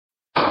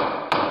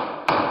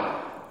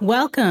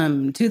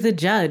Welcome to the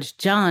Judge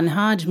John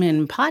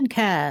Hodgman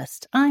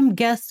podcast. I'm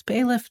guest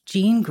bailiff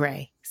Jean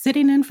Gray,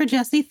 sitting in for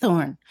Jesse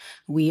Thorne.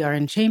 We are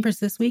in chambers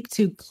this week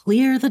to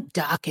clear the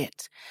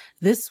docket.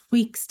 This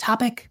week's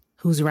topic,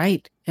 who's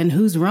right and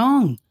who's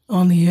wrong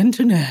on the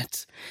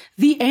internet?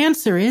 The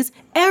answer is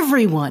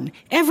everyone.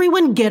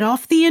 Everyone get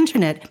off the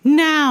internet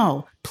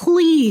now,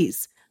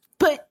 please.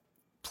 But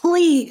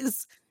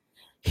please.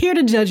 Here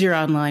to judge your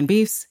online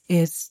beefs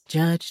is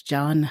Judge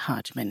John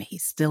Hodgman.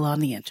 He's still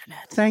on the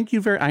internet. Thank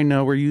you I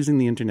know we're using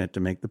the internet to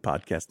make the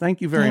podcast.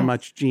 Thank you very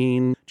much,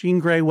 Jean. Jean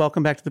Gray,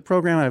 welcome back to the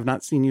program. I have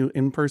not seen you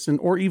in person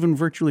or even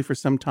virtually for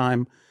some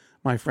time.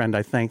 My friend,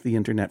 I thank the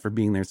internet for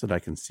being there so that I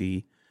can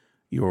see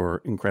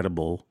your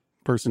incredible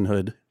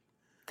personhood,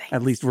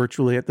 at least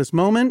virtually at this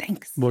moment.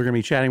 Thanks. We're going to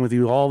be chatting with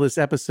you all this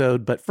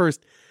episode. But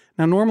first,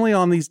 now normally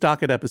on these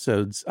docket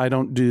episodes, I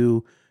don't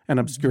do an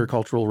obscure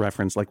cultural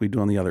reference like we do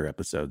on the other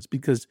episodes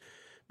because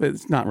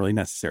it's not really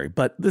necessary.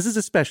 But this is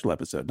a special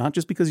episode, not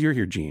just because you're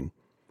here, Jean,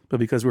 but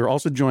because we're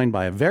also joined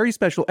by a very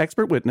special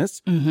expert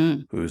witness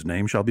whose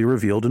name shall be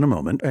revealed in a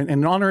moment. And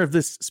in honor of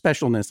this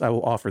specialness, I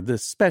will offer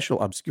this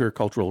special obscure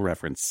cultural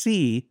reference.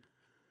 See,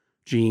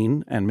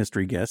 Jean and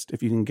mystery guest,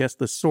 if you can guess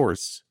the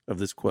source of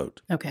this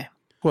quote. Okay.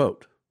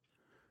 Quote,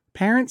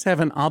 parents have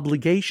an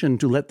obligation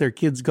to let their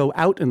kids go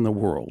out in the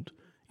world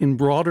in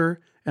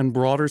broader and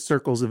broader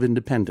circles of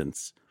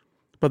independence.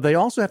 But they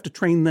also have to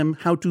train them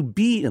how to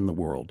be in the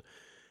world,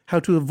 how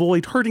to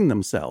avoid hurting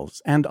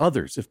themselves and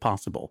others if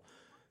possible.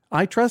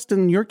 I trust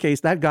in your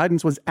case that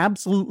guidance was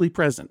absolutely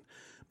present,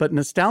 but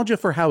nostalgia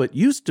for how it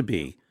used to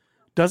be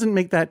doesn't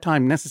make that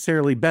time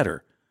necessarily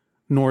better,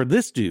 nor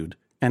this dude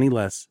any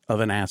less of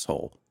an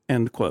asshole.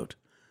 End quote.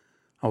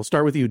 I'll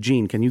start with you,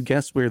 Jean. Can you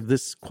guess where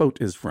this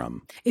quote is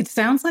from? It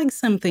sounds like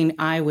something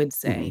I would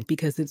say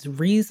because it's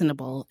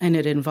reasonable and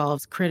it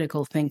involves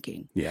critical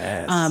thinking.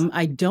 Yes.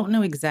 I don't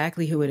know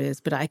exactly who it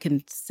is, but I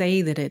can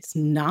say that it's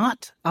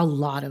not a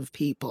lot of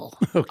people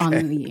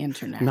on the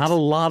internet. Not a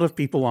lot of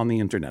people on the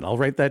internet. I'll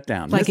write that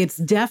down. Like it's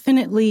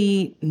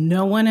definitely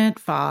no one at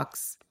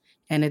Fox,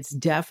 and it's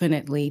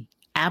definitely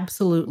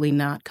absolutely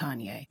not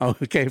Kanye. Oh,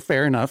 okay,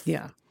 fair enough.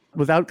 Yeah.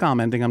 Without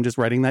commenting, I'm just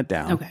writing that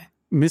down. Okay.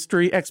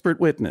 Mystery expert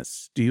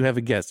witness, do you have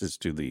a guess as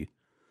to the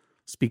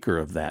speaker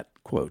of that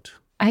quote?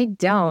 I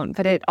don't,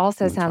 but it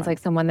also sounds like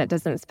someone that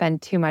doesn't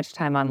spend too much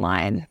time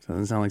online. So it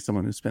doesn't sound like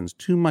someone who spends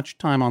too much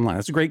time online.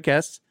 That's a great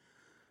guess.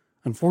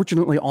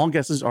 Unfortunately, all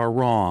guesses are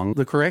wrong.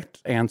 The correct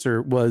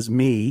answer was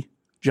me,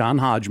 John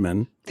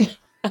Hodgman,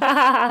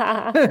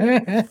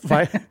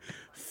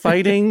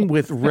 fighting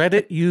with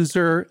Reddit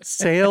user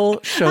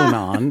Sail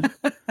Shonan.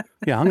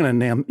 Yeah, I'm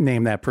going to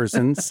name that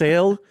person.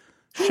 Sail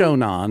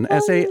Shonan,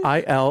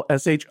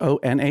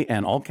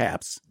 Sailshonan, all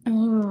caps.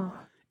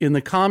 In the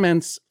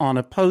comments on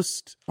a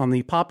post on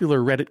the popular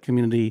Reddit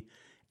community,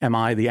 Am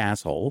I the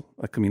Asshole?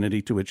 A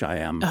community to which I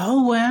am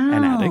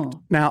an addict.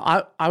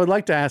 Now, I would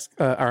like to ask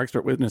our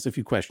expert witness a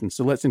few questions,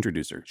 so let's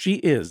introduce her. She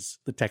is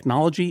the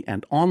technology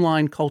and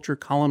online culture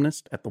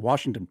columnist at the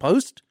Washington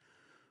Post,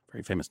 a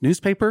very famous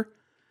newspaper,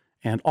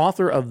 and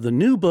author of the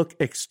new book,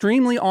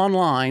 Extremely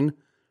Online,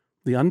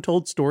 The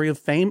Untold Story of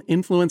Fame,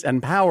 Influence,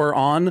 and Power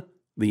on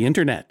the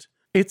Internet.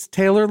 It's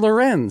Taylor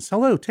Lorenz.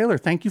 Hello, Taylor.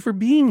 Thank you for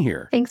being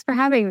here. Thanks for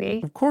having me.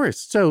 Of course.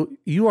 So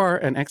you are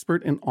an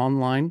expert in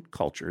online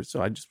culture.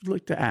 So I just would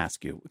like to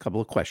ask you a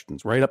couple of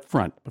questions right up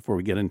front before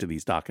we get into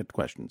these docket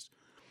questions.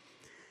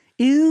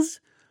 Is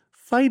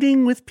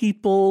fighting with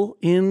people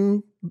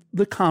in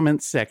the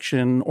comments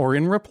section or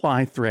in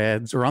reply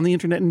threads or on the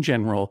internet in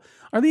general,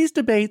 are these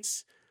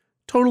debates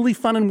totally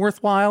fun and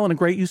worthwhile and a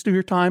great use of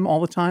your time all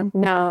the time?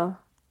 No.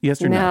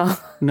 Yes or no?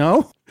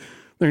 No?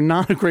 They're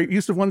not a great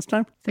use of one's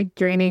time? It's like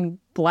draining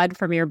blood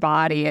from your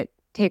body. It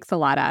takes a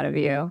lot out of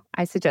you.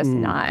 I suggest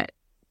not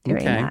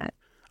doing that.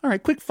 All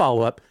right, quick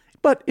follow-up.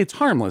 But it's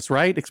harmless,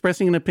 right?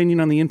 Expressing an opinion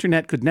on the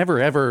internet could never,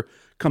 ever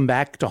come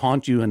back to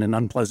haunt you in an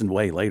unpleasant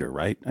way later,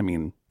 right? I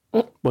mean,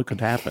 what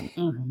could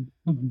happen?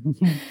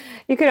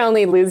 You could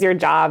only lose your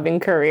job and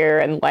career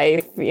and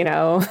life, you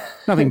know.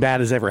 Nothing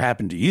bad has ever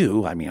happened to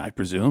you, I mean, I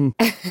presume.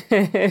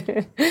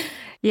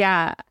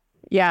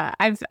 Yeah,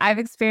 I've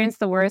experienced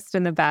the worst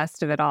and the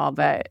best of it all,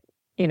 but,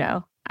 you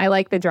know, I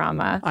like the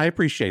drama. I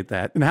appreciate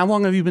that. And how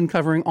long have you been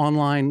covering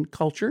online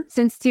culture?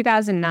 Since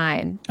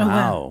 2009.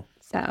 Wow.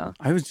 So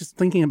I was just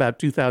thinking about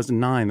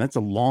 2009. That's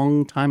a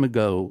long time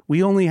ago.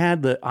 We only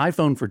had the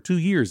iPhone for 2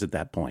 years at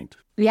that point.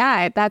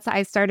 Yeah,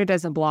 I started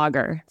as a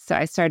blogger. So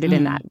I started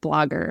in that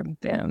blogger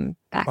boom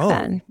back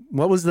then.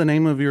 What was the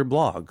name of your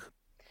blog?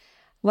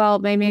 Well,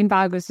 my main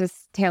blog was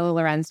just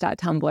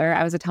taylorlorenz.tumblr.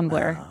 I was a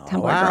Tumblr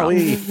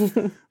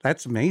girl.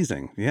 That's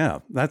amazing. Yeah,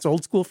 that's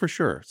old school for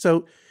sure.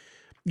 So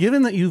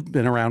given that you've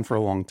been around for a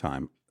long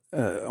time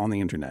on the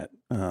internet,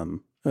 let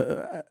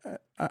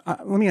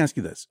me ask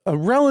you this. A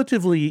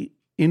relatively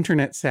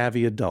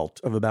internet-savvy adult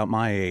of about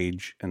my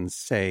age and,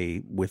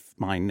 say, with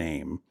my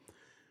name,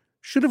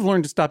 should have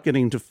learned to stop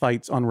getting into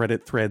fights on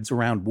Reddit threads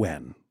around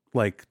when?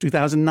 Like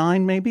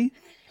 2009, maybe?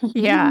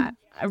 Yeah.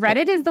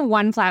 Reddit is the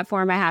one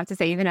platform I have to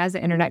say, even as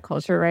an internet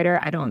culture writer,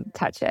 I don't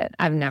touch it.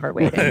 I've never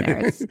weighed in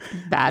there. It's a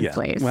bad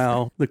place.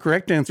 Well, the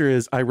correct answer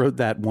is I wrote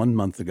that 1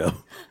 month ago.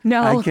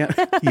 No. I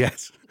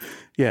can't.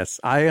 Yes.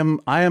 I am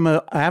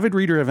an avid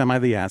reader of Am I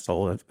the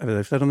Asshole? As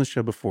I've said on the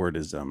show before, it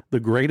is the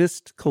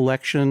greatest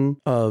collection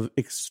of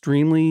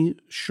extremely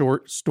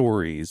short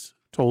stories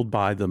told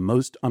by the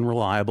most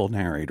unreliable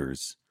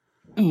narrators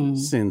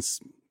since,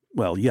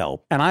 well,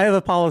 Yelp. And I have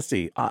a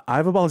policy. I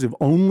have a policy of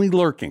only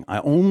lurking. I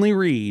only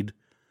read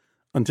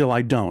until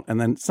I don't. And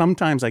then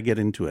sometimes I get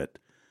into it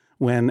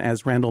when,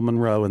 as Randall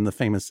Munroe in the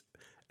famous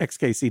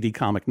XKCD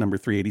comic number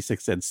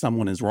 386 said,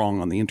 someone is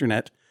wrong on the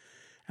internet.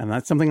 And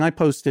that's something I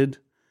posted.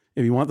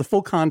 If you want the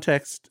full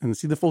context and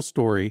see the full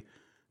story,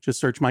 just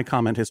search my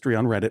comment history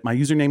on Reddit. My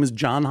username is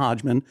John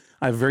Hodgman.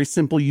 I have a very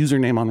simple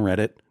username on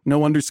Reddit.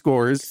 No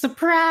underscores.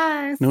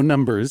 Surprise! No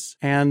numbers.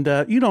 And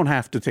you don't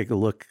have to take a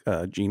look,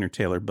 Gene or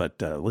Taylor,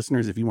 but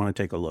listeners, if you want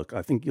to take a look,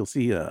 I think you'll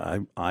see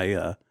it's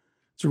a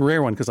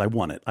rare one because I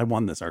won it. I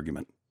won this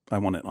argument. I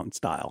won it on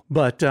style.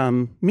 But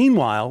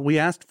meanwhile, we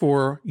asked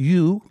for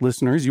you,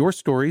 listeners, your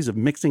stories of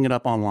mixing it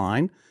up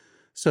online.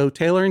 So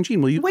Taylor and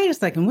Gene, will you... Wait a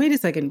second.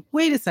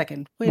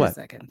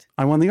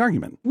 I won the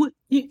argument. What?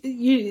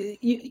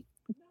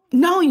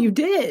 No, you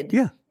did.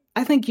 Yeah.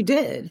 I think you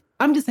did.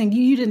 I'm just saying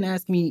you didn't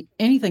ask me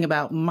anything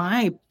about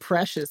my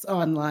precious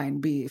online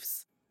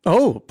beefs.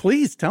 Oh,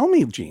 please tell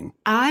me, Gene.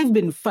 I've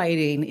been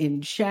fighting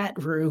in chat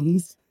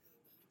rooms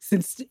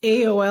since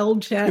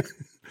AOL chat,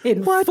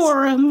 in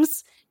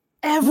forums,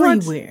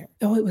 everywhere.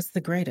 What? Oh, it was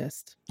the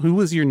greatest. Who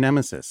was your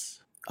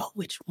nemesis? Oh,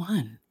 which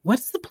one?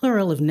 What's the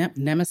plural of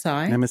nemesis?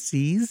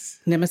 Nemesis?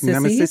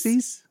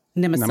 Nemesis?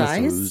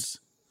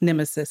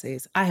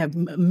 Nemesis. I have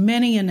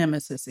many a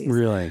nemesis.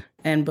 Really?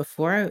 And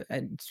before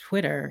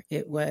Twitter,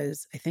 it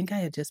was, I think I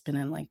had just been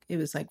in it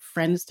was like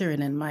Friendster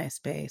and in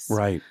MySpace.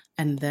 Right.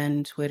 And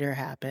then Twitter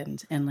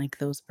happened. And like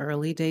those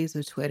early days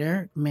of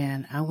Twitter,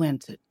 man, I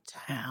went to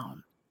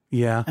town.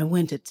 Yeah. I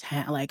went to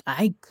town. Like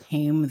I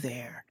came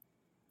there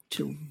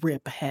to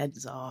rip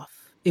heads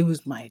off. It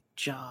was my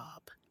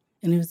job.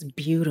 And it was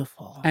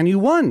beautiful. And you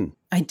won.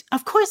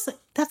 Of course,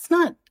 that's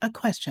not a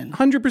question.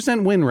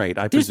 100% win rate,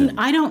 I presume.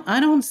 I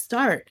don't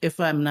start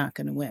if I'm not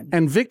going to win.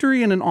 And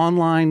victory in an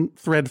online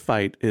thread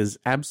fight is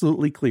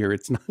absolutely clear.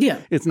 It's not. Yeah.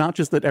 It's not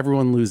just that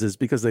everyone loses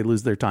because they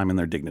lose their time and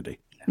their dignity.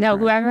 No,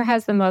 whoever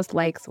has the most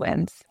likes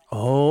wins.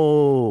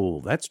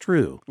 Oh, that's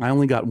true. I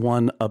only got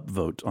one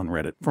upvote on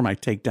Reddit for my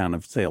takedown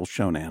of Sale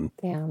Shonan.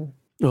 Damn.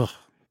 Ugh.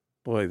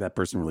 Boy, that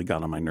person really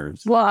got on my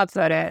nerves. We'll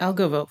upvote it. I'll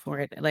go vote for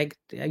it.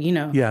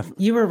 Yeah.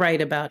 You were right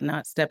about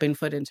not stepping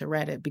foot into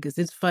Reddit because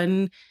it's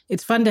fun.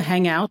 It's fun to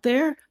hang out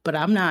there, but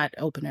I'm not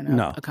opening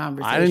up a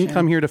conversation. I didn't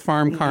come here to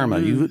farm karma.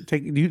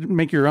 Mm-hmm. You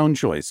make your own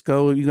choice.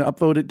 Go, you can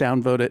upvote it,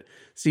 downvote it.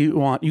 See what you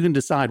want. You can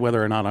decide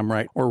whether or not I'm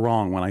right or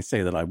wrong when I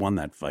say that I won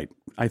that fight.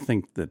 I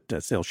think that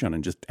Sale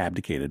Shonen just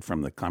abdicated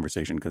from the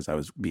conversation because I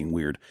was being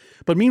weird.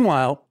 But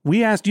meanwhile,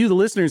 we asked you, the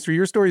listeners, for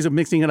your stories of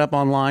mixing it up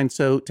online.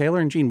 So Taylor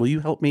and Gene, will you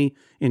help me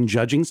in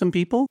judging some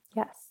people?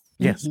 Yes.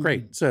 Yes,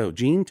 great. So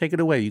Gene, take it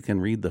away. You can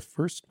read the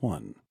first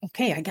one.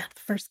 Okay, I got the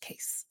first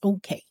case.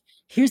 Okay.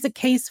 Here's a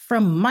case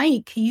from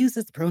Mike. He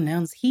uses the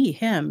pronouns he,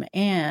 him,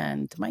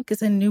 and Mike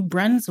is in New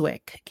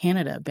Brunswick,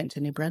 Canada. Been to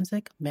New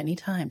Brunswick many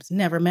times.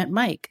 Never met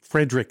Mike.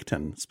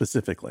 Fredericton,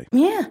 specifically.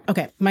 Yeah.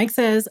 Okay. Mike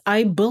says,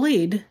 I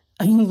bullied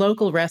a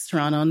local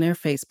restaurant on their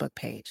Facebook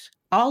page.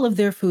 All of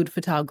their food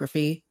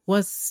photography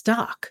was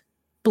stock,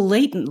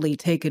 blatantly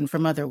taken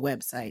from other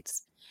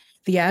websites.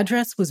 The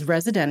address was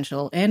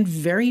residential and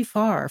very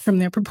far from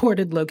their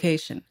purported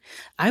location.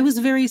 I was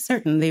very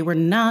certain they were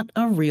not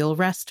a real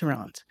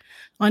restaurant.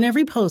 On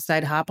every post,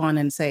 I'd hop on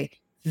and say,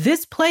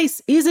 this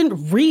place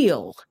isn't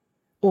real.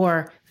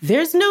 Or,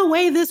 there's no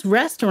way this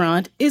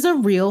restaurant is a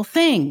real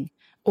thing.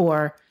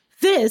 Or,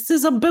 this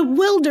is a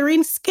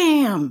bewildering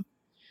scam.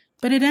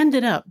 But it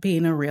ended up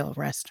being a real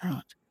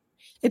restaurant.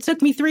 It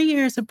took me 3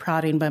 years of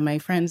prodding by my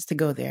friends to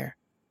go there.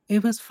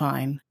 It was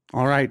fine.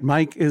 All right.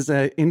 Mike is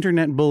an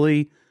internet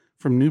bully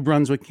from New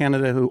Brunswick,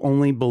 Canada, who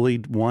only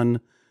bullied one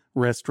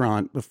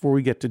restaurant. Before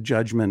we get to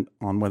judgment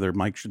on whether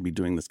Mike should be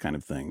doing this kind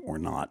of thing or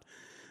not,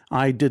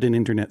 I did an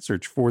internet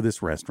search for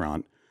this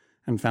restaurant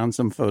and found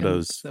some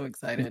photos so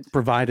excited.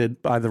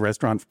 Provided by the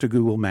restaurant to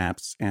Google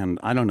Maps. And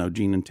I don't know,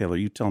 Gene and Taylor,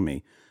 you tell me.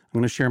 I'm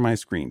going to share my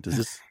screen. Does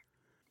this...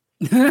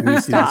 Can you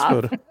see this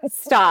photo?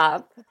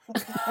 Stop.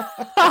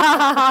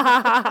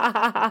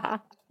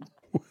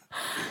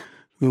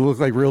 They look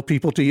like real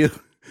people to you?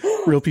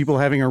 Real people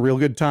having a real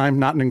good time,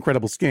 not an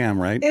incredible scam,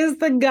 right? Is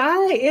the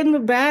guy in the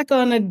back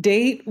on a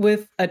date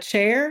with a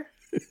chair?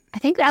 I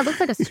think that looks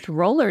like a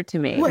stroller to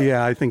me. What?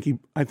 Yeah, I think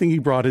he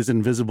brought his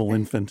invisible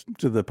infant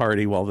to the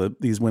party while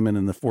these women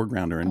in the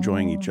foreground are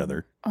enjoying each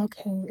other.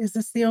 Okay, is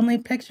this the only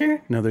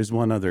picture? No, there's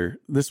one other.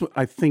 This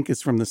I think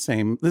is from the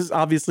same. This is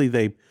obviously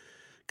they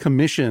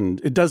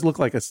commissioned. It does look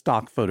like a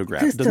stock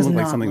photograph. It doesn't look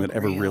like something that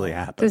ever really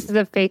happened. This is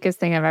the fakest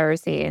thing I've ever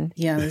seen.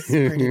 Yeah, this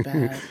is pretty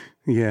bad.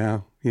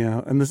 Yeah.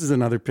 Yeah, and this is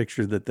another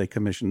picture that they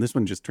commissioned. This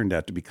one just turned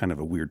out to be kind of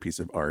a weird piece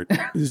of art.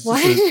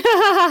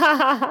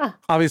 What?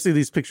 Obviously,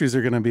 these pictures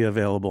are going to be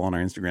available on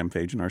our Instagram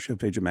page and our show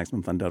page at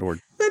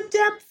MaximumFun.org. The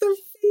depth of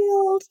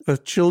field. A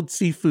chilled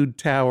seafood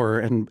tower,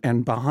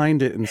 and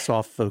behind it in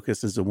soft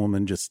focus is a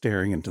woman just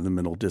staring into the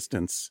middle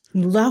distance.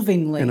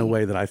 Lovingly. In a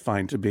way that I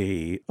find to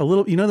be a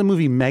little, you know the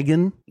movie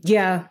Megan?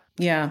 Yeah.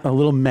 Yeah. A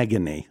little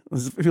Megan-y.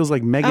 It feels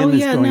like Megan is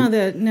going...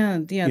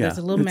 There's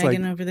a little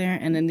Megan over there.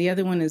 And then the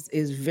other one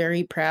is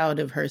very proud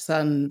of her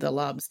son, the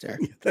lobster.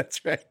 Yeah,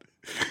 that's right.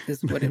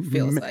 Is what it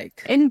feels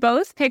like. In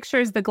both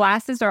pictures, the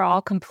glasses are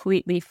all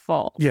completely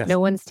full. Yes. No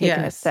one's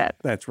taking a sip.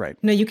 That's right.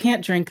 No, you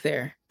can't drink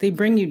there. They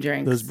bring you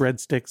drinks. Those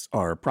breadsticks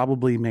are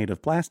probably made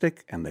of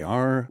plastic, and they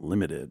are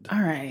limited.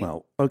 All right.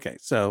 Well, okay.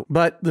 So,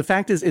 but the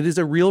fact is, it is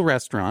a real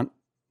restaurant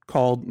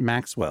called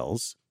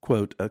Maxwell's,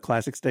 quote, a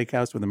classic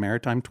steakhouse with a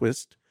maritime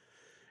twist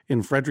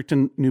in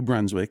Fredericton, New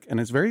Brunswick, and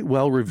it's very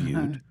well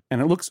reviewed,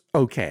 and it looks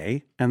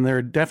okay. And there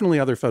are definitely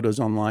other photos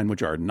online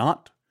which are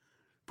not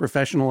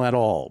professional at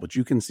all, which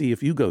you can see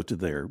if you go to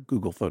their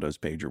Google Photos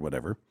page or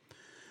whatever.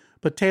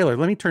 But Taylor,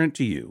 let me turn it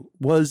to you.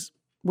 Was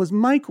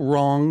Mike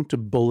wrong to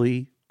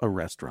bully a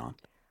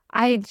restaurant?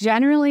 I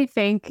generally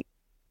think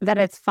that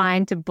it's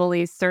fine to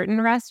bully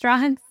certain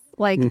restaurants,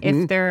 like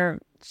if they're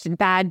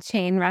bad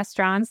chain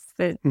restaurants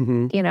that,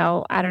 you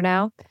know, I don't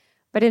know.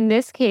 But in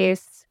this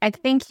case, I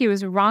think he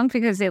was wrong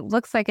because it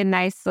looks like a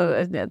nice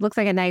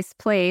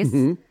place.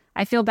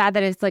 I feel bad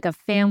that it's like a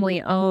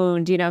family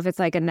owned, you know, if it's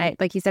like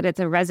like you said, it's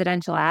a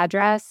residential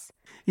address.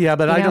 Yeah,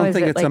 but I don't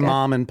think it's like a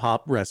mom and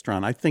pop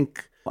restaurant. I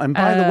think, and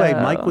by the way,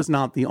 Mike was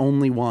not the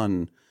only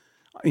one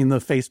in the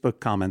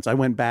Facebook comments. I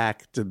went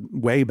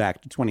way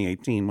back to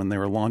 2018 when they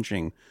were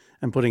launching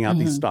and putting out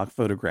these stock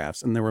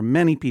photographs. And there were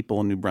many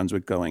people in New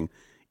Brunswick going,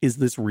 is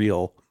this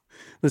real?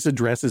 This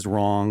address is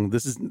wrong.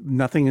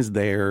 Nothing is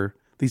there.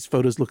 These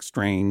photos look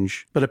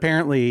strange. But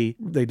apparently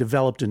they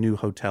developed a new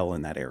hotel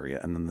in that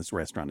area, and then this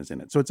restaurant is in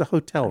it. So it's a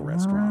hotel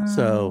restaurant.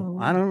 So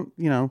I don't,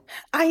 you know.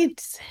 I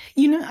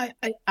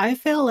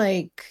feel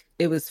like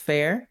it was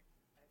fair.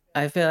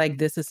 I feel like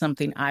this is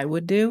something I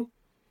would do.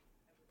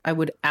 I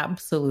would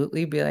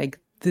absolutely be like,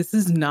 this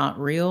is not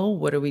real.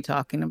 What are we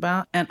talking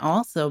about? And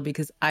also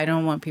because I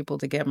don't want people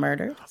to get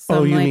murdered.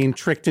 So you mean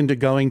tricked into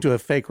going to a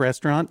fake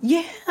restaurant?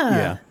 Yeah.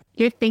 Yeah.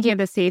 You're thinking of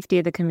the safety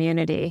of the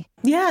community.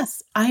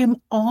 Yes. I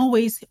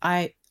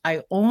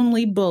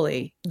only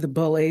bully the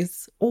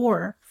bullies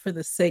or for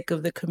the sake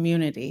of the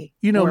community.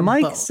 You know,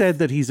 Mike both. said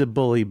that he's a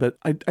bully, but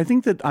I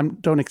think that I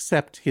don't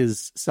accept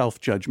his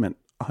self-judgment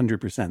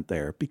 100%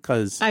 there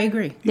because I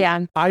agree.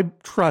 Yeah. I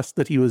trust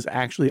that he was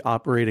actually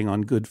operating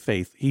on good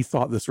faith. He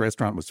thought this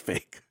restaurant was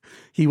fake.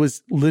 He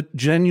was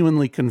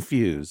genuinely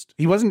confused.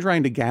 He wasn't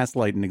trying to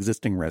gaslight an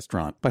existing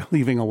restaurant by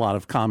leaving a lot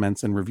of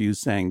comments and reviews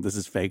saying this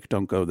is fake,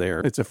 don't go there.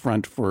 It's a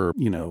front for,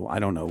 you know, I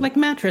don't know. Like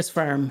Mattress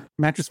Firm.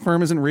 Mattress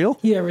Firm isn't real?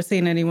 You ever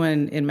seen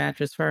anyone in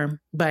Mattress Firm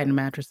buying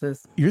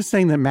mattresses? You're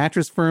saying that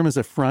Mattress Firm is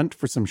a front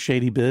for some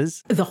shady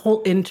biz? The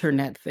whole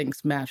internet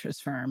thinks Mattress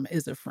Firm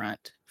is a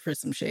front for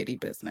some shady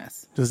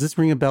business. Does this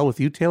ring a bell with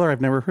you, Taylor?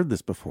 I've never heard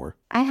this before.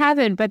 I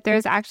haven't, but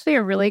there's actually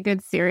a really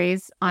good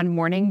series on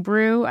Morning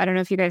Brew. I don't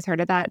know if you guys heard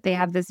of that. They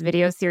have this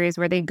video series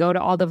where they go to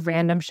all the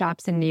random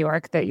shops in New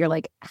York that you're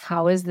like,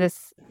 how is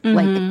this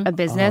like a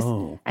business?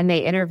 Oh. And they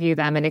interview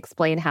them and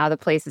explain how the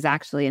place is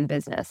actually in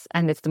business.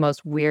 And it's the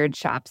most weird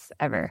shops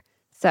ever.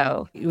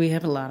 So we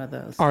have a lot of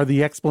those. Are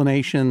the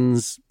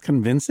explanations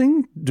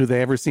convincing? Do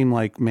they ever seem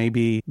like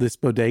maybe this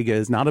bodega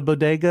is not a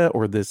bodega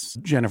or this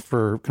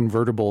Jennifer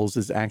Convertibles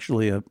is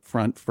actually a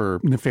front for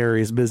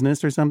nefarious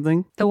business or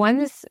something? The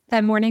ones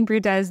that Morning Brew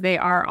does, they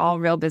are all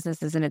real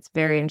businesses and it's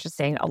very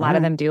interesting. A lot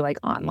of them do like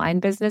online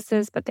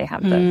businesses, but they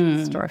have the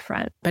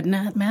storefront. But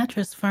not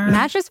Mattress Firm.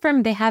 Mattress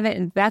Firm, they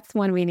haven't. That's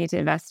one we need to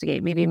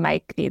investigate. Maybe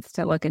Mike needs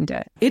to look into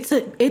it.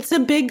 It's a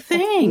big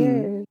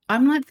thing.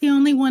 I'm not the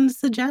only one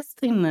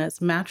suggesting this.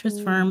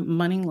 Mattress Firm,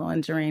 money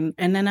laundering.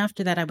 And then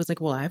after that, I was like,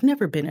 well, I've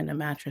never been in a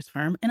Mattress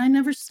Firm and I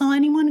never saw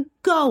anyone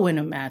go in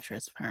a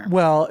Mattress Firm.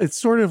 Well, it's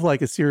sort of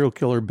like a serial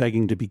killer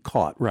begging to be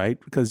caught, right?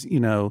 Because, you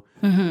know,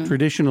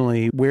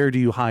 traditionally, where do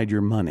you hide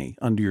your money?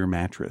 Under your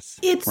mattress,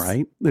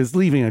 right? There's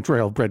leaving a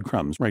trail of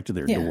breadcrumbs right to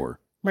their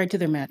door. Right to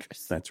their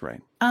mattress. That's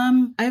right.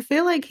 I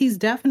feel like he's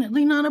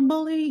definitely not a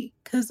bully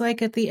because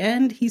like at the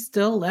end, he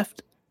still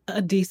left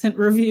a decent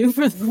review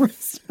for the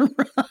restaurant.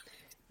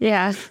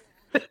 Yeah.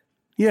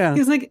 Yeah.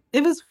 He's like,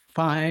 it was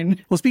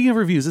fine. Well, speaking of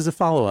reviews, as a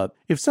follow-up,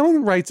 if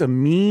someone writes a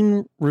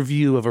mean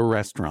review of a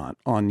restaurant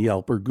on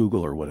Yelp or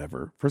Google or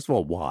whatever, first of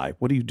all, why?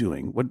 What are you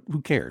doing?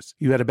 Who cares?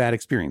 You had a bad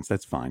experience.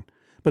 That's fine.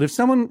 But if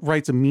someone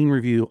writes a mean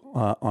review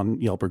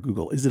on Yelp or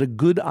Google, is it a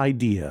good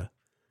idea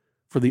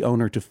for the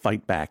owner to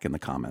fight back in the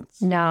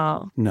comments?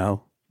 No.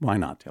 No? Why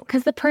not, Taylor?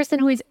 Because the person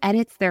always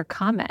edits their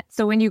comment.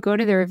 So when you go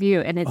to the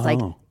review and it's like,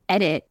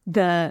 edit,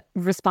 the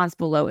response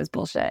below is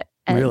bullshit.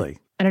 And really?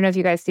 I don't know if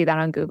you guys see that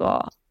on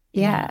Google.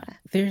 Yeah.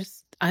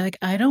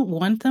 I don't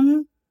want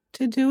them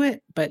to do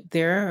it, but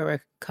there are a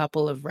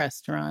couple of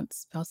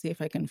restaurants, I'll see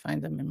if I can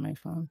find them in my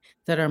phone,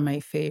 that are my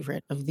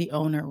favorite, of the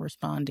owner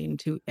responding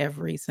to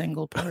every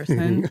single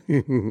person.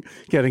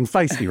 Getting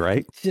feisty,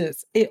 right?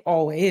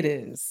 It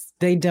is.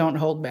 They don't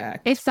hold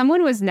back. If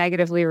someone was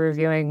negatively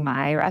reviewing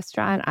my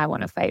restaurant, I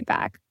want to fight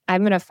back.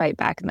 I'm going to fight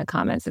back in the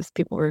comments if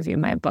people review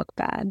my book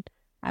bad.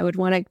 I would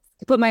want to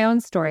put my own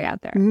story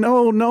out there.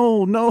 No,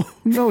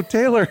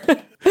 Taylor.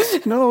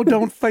 No,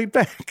 don't fight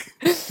back.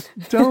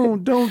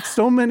 Don't.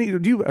 So many.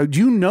 Do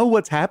you know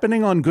what's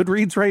happening on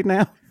Goodreads right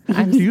now?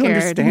 I'm Do you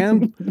scared.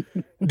 understand?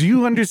 Do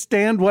you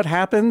understand what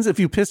happens if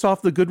you piss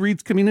off the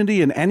Goodreads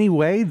community in any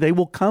way? They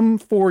will come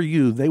for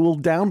you. They will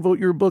downvote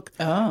your book.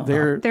 Oh,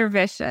 they're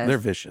vicious. They're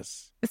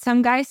vicious.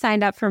 Some guy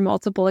signed up for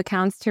multiple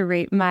accounts to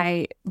rate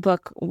my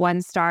book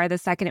 1 star the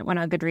second it went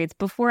on Goodreads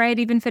before I'd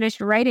even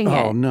finished writing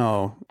it. Oh,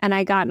 no. And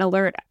I got an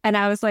alert. And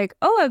I was like,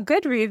 oh, a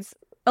Goodreads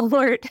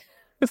alert.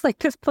 It's like,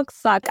 this book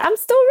sucked. I'm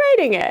still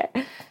writing it.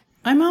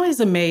 I'm always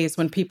amazed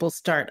when people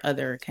start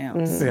other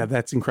accounts. Yeah,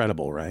 that's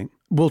incredible, right?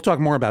 We'll talk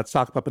more about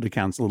sock puppet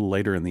accounts a little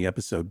later in the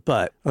episode.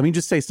 But let me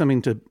just say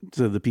something to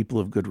the people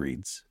of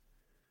Goodreads.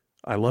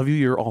 I love you.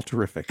 You're all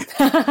terrific.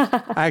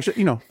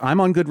 Actually, I'm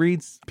on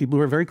Goodreads. People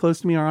who are very close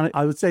to me are on it.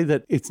 I would say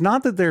that it's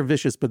not that they're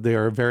vicious, but they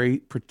are a very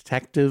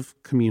protective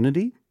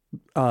community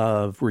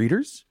of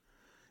readers.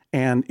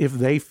 And if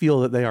they feel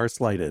that they are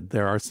slighted,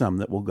 there are some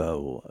that will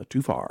go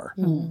too far.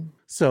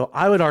 So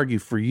I would argue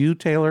for you,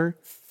 Taylor,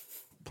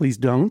 please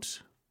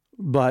don't.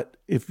 But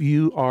if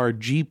you are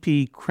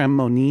GP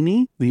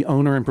Cremonini, the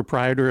owner and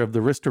proprietor of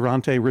the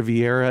Ristorante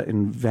Riviera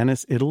in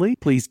Venice, Italy,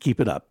 please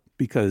keep it up,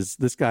 because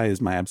this guy is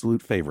my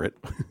absolute favorite.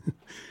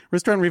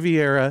 Restaurant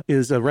Riviera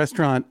is a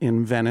restaurant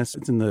in Venice.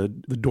 It's in the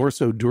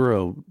Dorso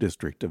Duro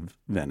district of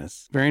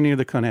Venice, very near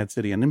the Conad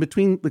City. And in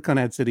between the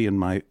Conad City and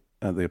my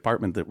the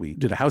apartment that we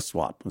did a house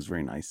swap was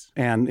very nice.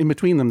 And in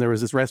between them, there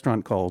was this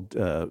restaurant called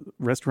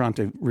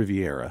Restaurante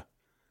Riviera.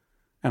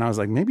 And I was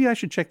like, maybe I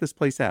should check this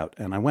place out.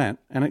 And I went,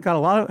 and it had a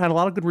lot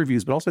of good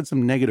reviews, but also had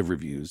some negative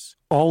reviews,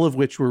 all of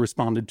which were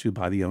responded to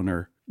by the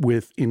owner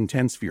with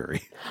intense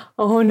fury.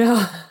 Oh,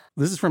 no.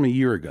 This is from a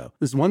year ago.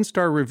 This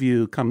 1-star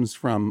review comes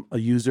from a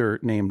user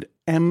named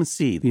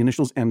MC, the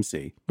initials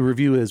MC. The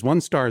review is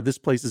 1 star, this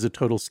place is a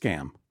total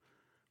scam.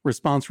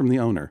 Response from the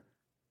owner: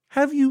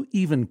 have you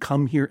even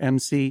come here,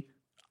 MC?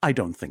 I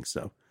don't think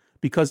so,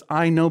 because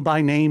I know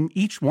by name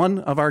each one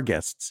of our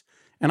guests,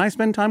 and I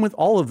spend time with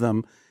all of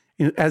them,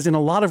 as in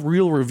a lot of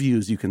real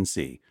reviews you can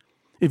see.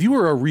 If you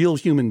were a real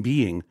human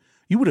being,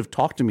 you would have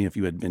talked to me if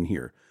you had been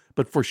here.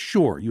 But for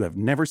sure, you have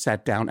never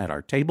sat down at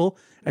our table,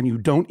 and you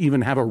don't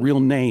even have a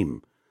real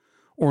name.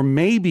 Or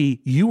maybe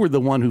you were the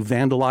one who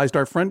vandalized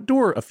our front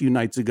door a few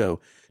nights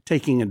ago,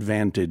 taking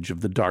advantage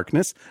of the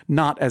darkness,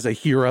 not as a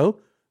hero,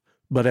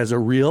 but as a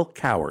real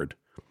coward.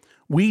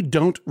 We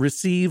don't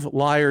receive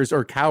liars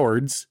or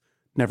cowards,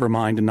 never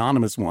mind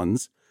anonymous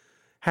ones.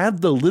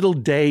 Have the little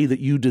day that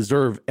you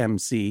deserve,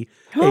 MC,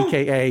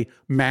 a.k.a.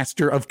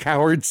 Master of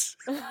Cowards.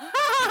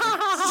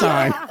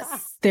 Sign.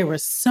 Yes. There were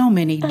so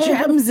many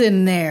gems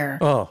in there.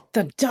 Oh.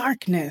 The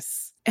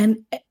darkness.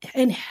 And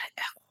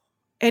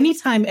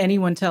anytime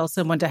anyone tells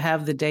someone to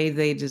have the day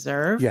they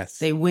deserve, yes,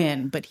 they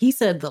win. But he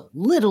said the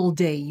little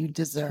day you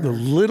deserve. The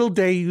little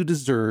day you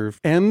deserve.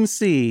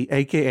 MC,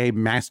 a.k.a.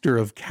 Master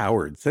of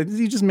Cowards.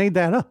 He just made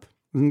that up.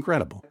 It was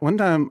incredible. One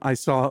time I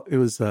saw, it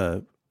was...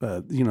 the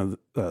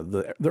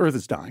earth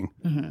is dying,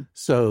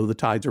 so the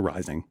tides are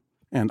rising,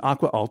 and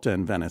Acqua Alta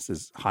in Venice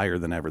is higher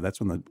than ever.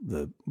 That's when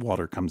the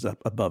water comes up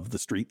above the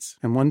streets.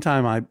 And one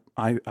time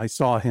I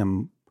saw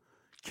him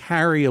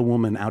carry a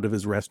woman out of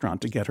his restaurant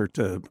to get her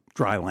to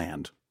dry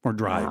land or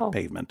dry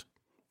pavement,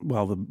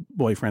 while the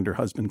boyfriend or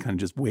husband kind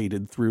of just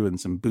waded through in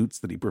some boots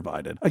that he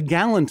provided. A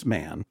gallant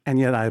man, and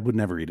yet I would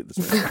never eat at this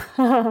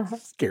restaurant.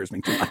 Scares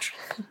me too much.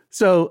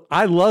 So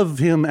I love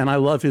him and I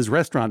love his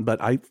restaurant, but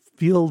I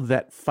feel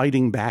that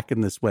fighting back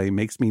in this way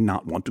makes me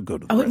not want to go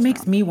to the restaurant. It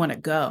makes me want to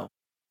go.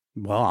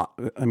 Well,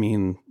 I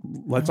mean,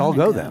 let's all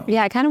go then.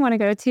 Yeah, I kind of want to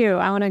go too.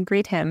 I want to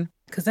greet him.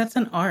 Because that's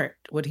an art.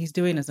 What he's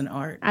doing is an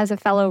art. As a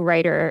fellow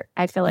writer,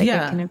 I feel like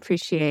I can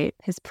appreciate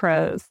his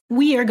prose.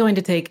 We are going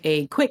to take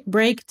a quick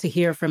break to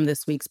hear from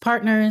this week's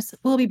partners.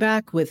 We'll be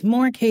back with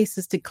more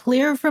cases to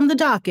clear from the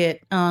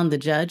docket on the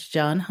Judge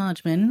John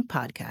Hodgman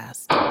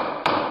podcast.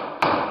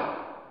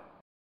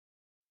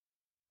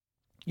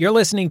 You're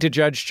listening to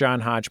Judge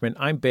John Hodgman.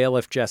 I'm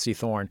bailiff Jesse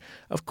Thorne.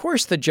 Of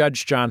course, the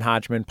Judge John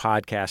Hodgman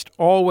podcast,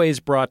 always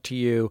brought to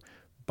you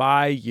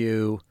by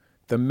you,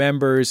 the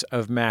members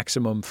of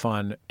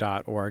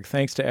MaximumFun.org.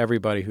 Thanks to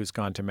everybody who's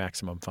gone to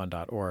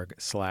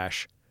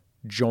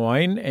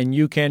MaximumFun.org/join, and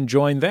you can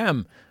join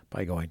them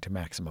by going to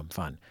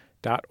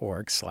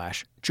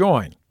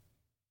MaximumFun.org/join.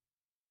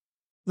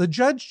 The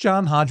Judge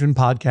John Hodgman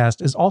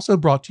podcast is also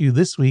brought to you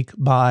this week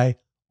by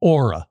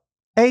Aura.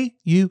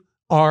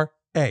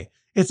 A-U-R-A.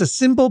 It's a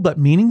simple but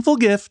meaningful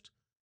gift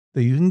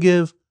that you can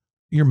give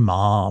your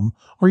mom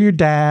or your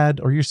dad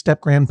or your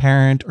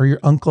step-grandparent or your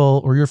uncle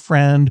or your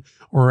friend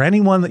or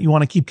anyone that you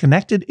want to keep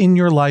connected in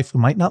your life who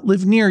might not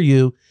live near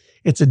you.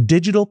 It's a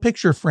digital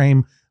picture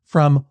frame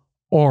from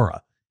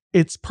Aura.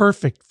 It's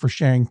perfect for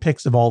sharing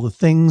pics of all the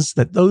things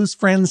that those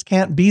friends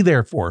can't be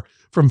there for,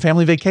 from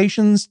family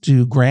vacations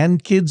to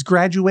grandkids'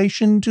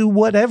 graduation to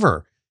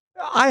whatever.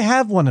 I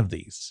have one of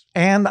these,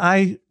 and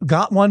I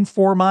got one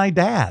for my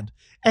dad,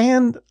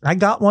 and I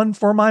got one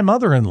for my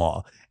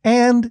mother-in-law,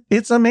 and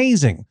it's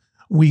amazing.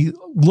 We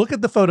look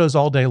at the photos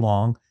all day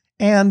long,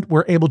 and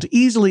we're able to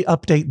easily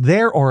update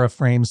their Aura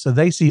frames so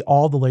they see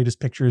all the latest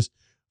pictures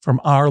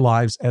from our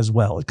lives as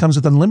well. It comes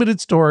with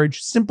unlimited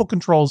storage, simple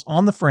controls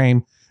on the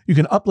frame. You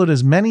can upload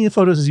as many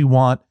photos as you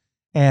want,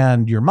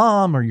 and your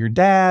mom or your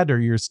dad or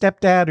your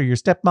stepdad or your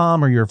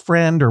stepmom or your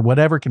friend or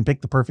whatever can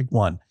pick the perfect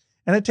one.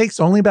 And it takes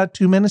only about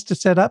 2 minutes to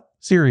set up.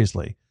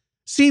 Seriously.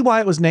 See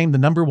why it was named the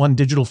 #1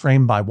 digital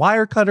frame by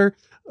Wirecutter,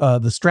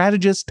 The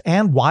Strategist,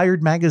 and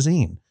Wired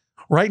Magazine.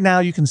 Right now,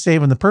 you can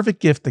save on the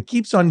perfect gift that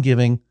keeps on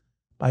giving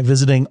by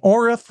visiting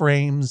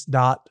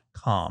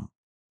auraframes.com.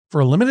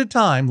 For a limited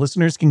time,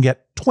 listeners can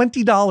get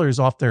 $20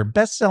 off their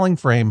best-selling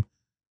frame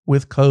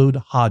with code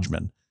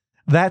Hodgman.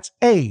 That's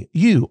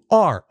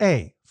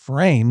AURA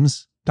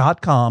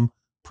frames.com,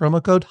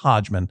 promo code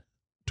Hodgman.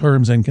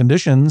 Terms and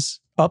conditions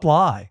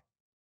apply.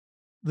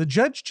 The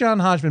Judge John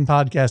Hodgman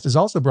podcast is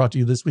also brought to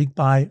you this week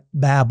by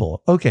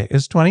Babbel. Okay,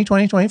 it's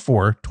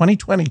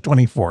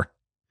 2020-24.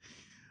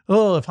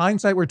 Oh, if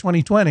hindsight were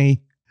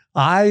 2020,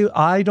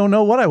 I don't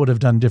know what I would have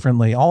done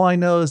differently. All I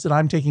know is that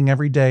I'm taking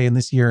every day in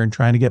this year and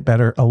trying to get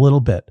better a little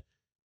bit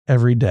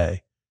every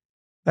day.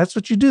 That's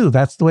what you do.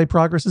 That's the way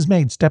progress is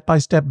made, step by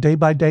step, day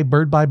by day,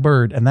 bird by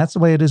bird. And that's the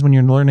way it is when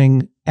you're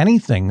learning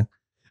anything,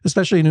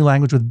 especially a new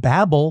language with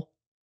Babbel.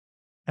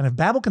 And if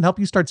Babbel can help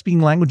you start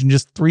speaking language in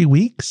just 3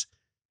 weeks,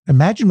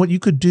 imagine what you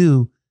could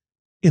do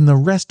in the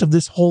rest of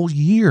this whole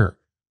year.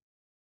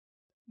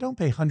 Don't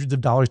pay hundreds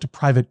of dollars to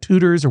private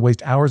tutors or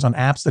waste hours on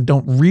apps that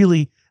don't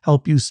really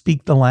help you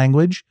speak the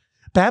language.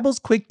 Babbel's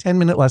quick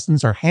 10-minute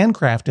lessons are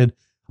handcrafted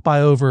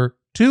by over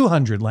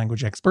 200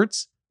 language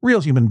experts,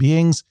 real human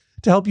beings,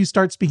 to help you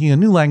start speaking a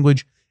new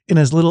language in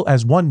as little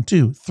as 1,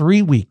 2,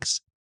 3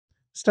 weeks.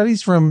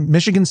 Studies from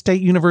Michigan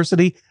State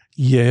University,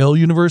 Yale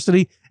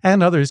University,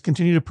 and others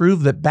continue to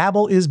prove that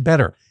Babbel is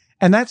better.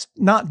 And that's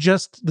not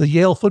just the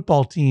Yale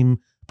football team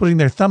putting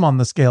their thumb on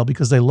the scale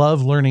because they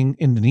love learning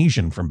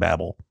Indonesian from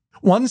Babbel.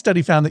 One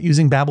study found that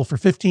using Babbel for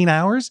 15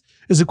 hours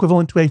is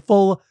equivalent to a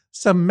full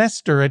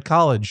semester at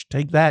college.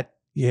 Take that,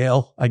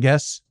 Yale, I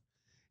guess.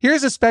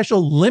 Here's a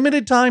special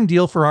limited time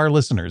deal for our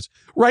listeners.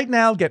 Right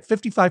now, get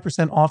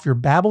 55% off your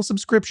Babbel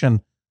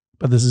subscription,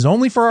 but this is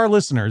only for our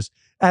listeners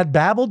at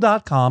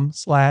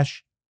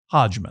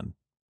babbel.com/Hodgman.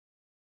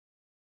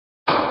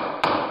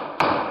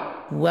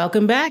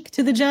 Welcome back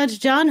to the Judge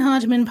John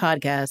Hodgman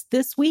podcast.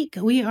 This week,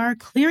 we are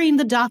clearing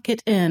the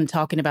docket and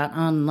talking about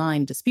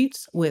online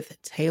disputes with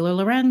Taylor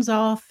Lorenz,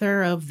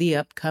 author of the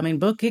upcoming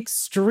book,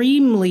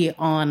 Extremely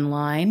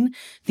Online,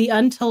 The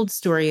Untold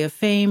Story of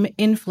Fame,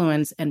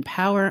 Influence, and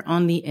Power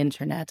on the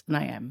Internet. And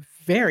I am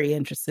very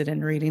interested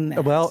in reading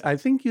that. Well, I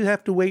think you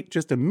have to wait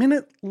just a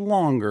minute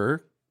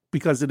longer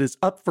because it is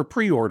up for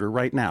pre-order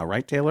right now,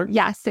 right, Taylor?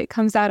 Yes, it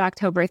comes out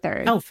October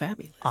 3rd. Oh,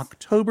 fabulous.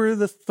 October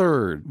the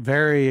 3rd.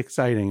 Very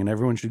exciting, and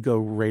everyone should go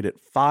rate it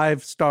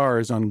 5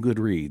 stars on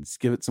Goodreads.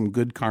 Give it some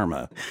good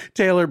karma.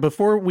 Taylor,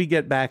 before we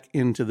get back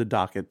into the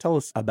docket, tell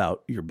us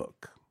about your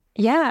book.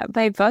 Yeah,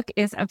 my book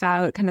is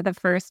about kind of the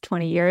first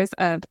 20 years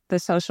of the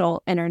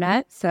social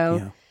internet.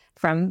 So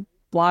from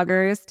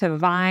bloggers to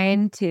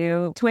Vine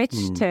to Twitch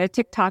to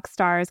TikTok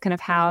stars, kind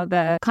of how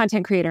the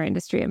content creator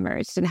industry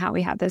emerged and how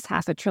we have this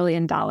 $500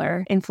 billion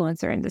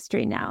influencer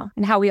industry now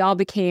and how we all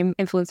became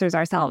influencers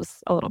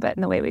ourselves a little bit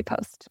in the way we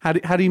post. How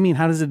do you mean?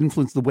 How does it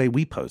influence the way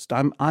we post?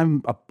 I'm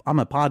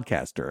a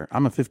podcaster.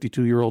 I'm a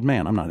 52-year-old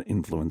man. I'm not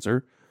an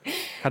influencer.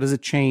 How does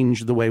it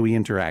change the way we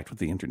interact with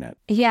the internet?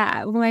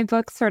 Yeah, my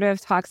book sort of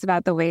talks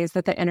about the ways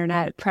that the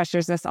internet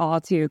pressures us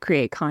all to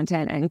create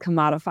content and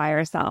commodify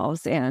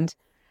ourselves and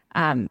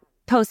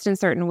post in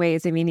certain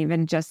ways. I mean,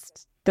 even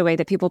just the way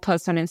that people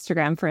post on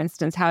Instagram, for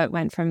instance, how it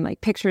went from like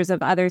pictures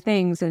of other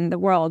things in the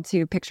world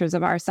to pictures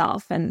of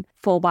ourselves and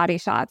full body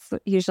shots,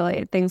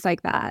 usually things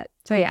like that.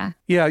 So, yeah.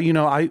 Yeah, you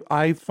know,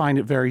 I find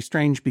it very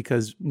strange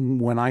because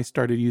when I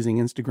started using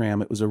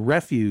Instagram, it was a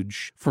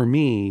refuge for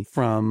me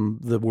from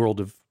the world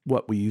of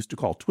what we used to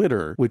call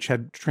Twitter, which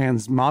had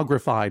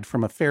transmogrified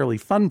from a fairly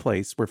fun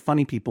place where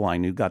funny people I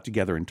knew got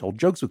together and told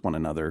jokes with one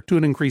another to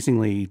an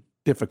increasingly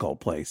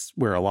difficult place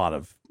where a lot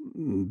of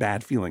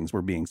bad feelings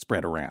were being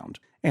spread around.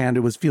 And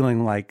it was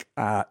feeling like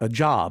a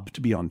job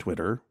to be on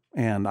Twitter,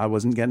 and I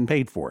wasn't getting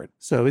paid for it.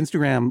 So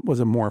Instagram was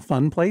a more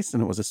fun place,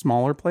 and it was a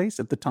smaller place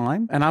at the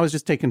time. And I was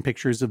just taking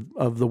pictures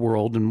of the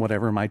world and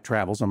whatever, my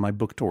travels on my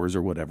book tours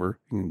or whatever.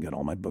 You can get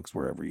all my books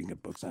wherever you can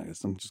get books. I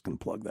guess I'm just going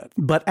to plug that.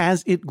 But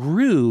as it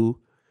grew,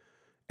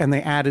 and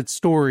they added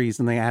stories,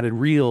 and they added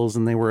reels,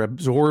 and they were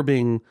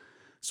absorbing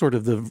sort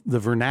of the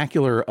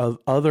vernacular of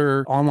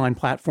other online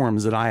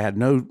platforms that I had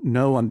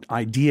no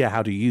idea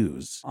how to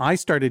use. I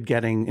started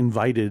getting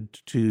invited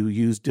to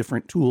use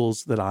different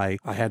tools that I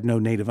had no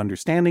native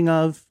understanding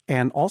of,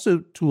 and also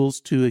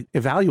tools to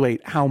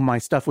evaluate how my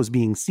stuff was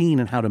being seen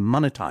and how to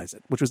monetize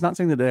it, which was not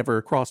something that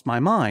ever crossed my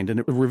mind.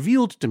 And it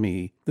revealed to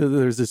me that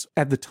there's this,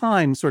 at the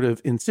time, sort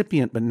of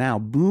incipient but now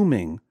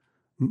booming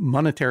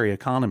monetary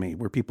economy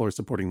where people are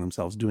supporting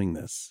themselves doing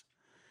this.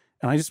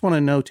 And I just want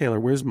to know, Taylor,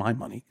 where's my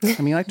money?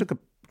 I mean, I took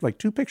like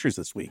 2 pictures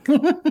this week.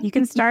 You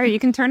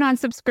can turn on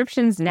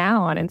subscriptions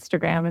now on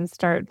Instagram and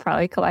start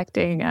probably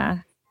collecting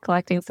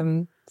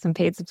some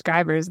paid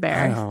subscribers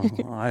there.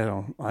 I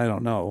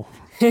don't know.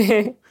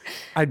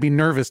 I'd be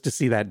nervous to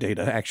see that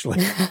data,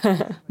 actually.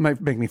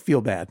 Might make me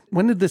feel bad.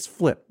 When did this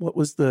flip? What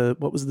was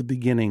the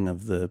beginning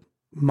of the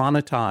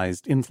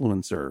monetized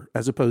influencer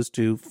as opposed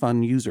to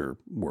fun user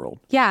world?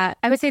 Yeah,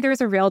 I would say there was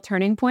a real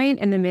turning point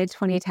in the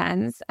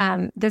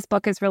mid-2010s. This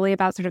book is really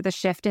about sort of the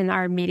shift in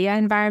our media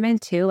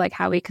environment too, like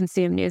how we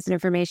consume news and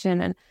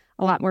information. And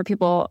a lot more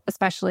people,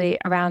 especially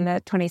around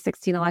the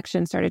 2016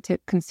 election, started to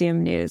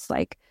consume news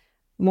like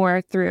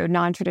more through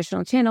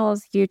non-traditional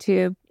channels,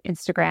 YouTube,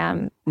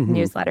 Instagram,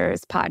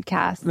 newsletters,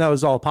 podcasts. That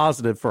was all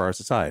positive for our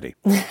society.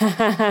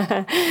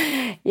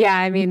 Yeah,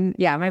 I mean,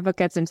 my book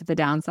gets into the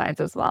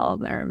downsides as well.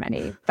 There are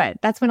many, but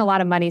that's when a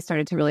lot of money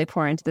started to really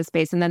pour into the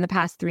space. And then the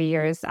past 3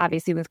 years,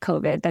 obviously with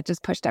COVID, that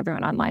just pushed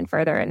everyone online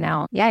further. And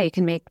now, you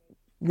can make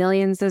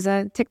millions as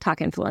a TikTok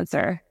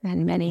influencer,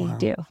 and many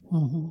do.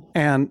 Mm-hmm.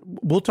 And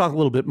we'll talk a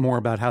little bit more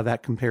about how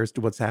that compares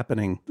to what's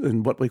happening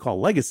in what we call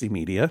legacy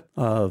media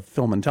of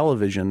film and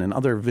television and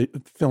other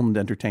filmed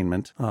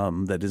entertainment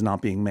that is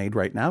not being made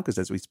right now, because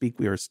as we speak,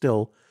 we are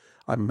still,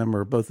 I'm a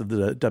member of both of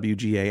the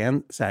WGA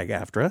and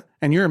SAG-AFTRA.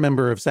 And you're a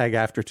member of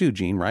SAG-AFTRA too,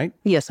 Jean, right?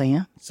 Yes, I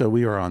am. So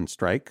we are on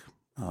strike.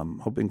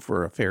 Hoping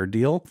for a fair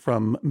deal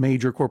from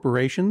major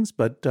corporations,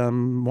 but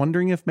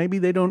wondering if maybe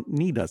they don't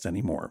need us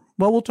anymore.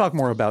 Well, we'll talk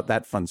more about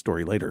that fun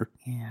story later.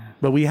 Yeah.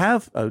 But we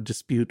have a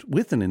dispute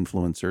with an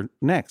influencer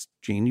next.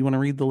 Jean, you want to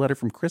read the letter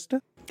from Krista?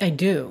 I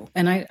do.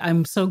 And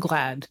I'm so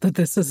glad that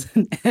this is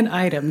an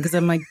item, because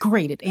I'm like,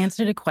 great, it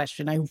answered a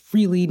question I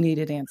really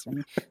needed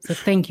answering. So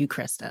thank you,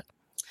 Krista.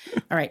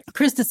 All right.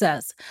 Krista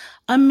says,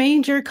 a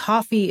major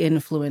coffee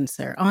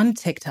influencer on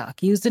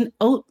TikTok used an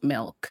oat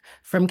milk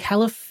from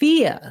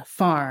Califia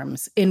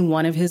Farms in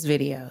one of his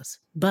videos,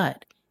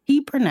 but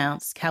he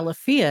pronounced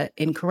Califia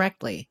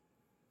incorrectly.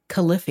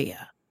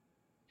 Califia.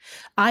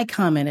 I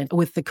commented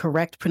with the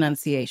correct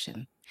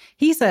pronunciation.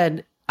 He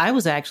said I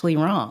was actually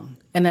wrong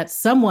and that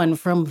someone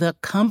from the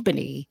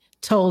company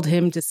told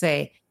him to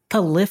say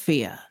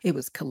Califia. It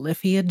was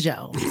Califia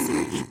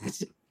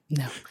Jones.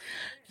 No.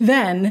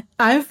 Then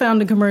I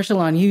found a commercial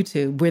on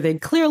YouTube where they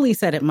clearly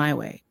said it my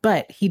way,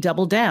 but he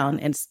doubled down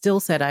and still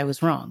said I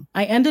was wrong.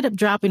 I ended up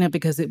dropping it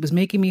because it was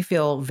making me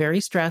feel very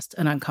stressed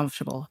and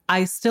uncomfortable.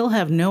 I still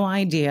have no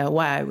idea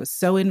why I was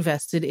so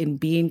invested in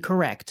being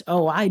correct.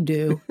 Oh, I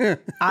do.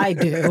 I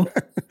do.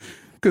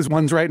 Because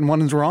one's right and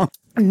one's wrong?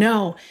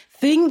 No.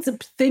 Things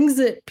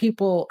that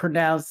people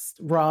pronounce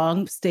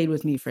wrong stayed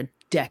with me for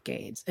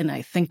decades, and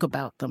I think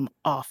about them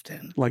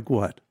often. Like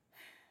what?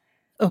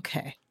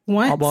 Okay.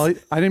 What? Well,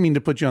 I didn't mean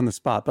to put you on the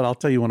spot, but I'll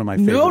tell you one of my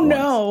favorite ones.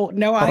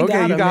 No, I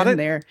got them in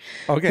there.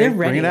 Okay, they're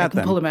ready. Bring it out, I can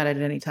then. Pull them out at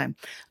any time.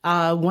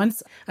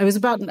 Once I was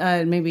about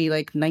maybe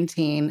like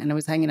 19, and I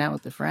was hanging out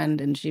with a friend,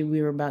 and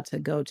we were about to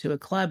go to a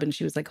club, and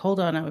she was like, "Hold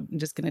on, I'm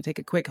just going to take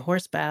a quick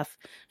horse bath,"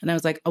 and I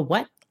was like, "A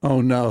what?" Oh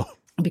no.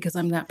 Because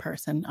I'm that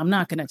person. I'm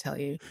not going to tell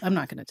you.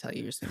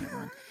 You're saying it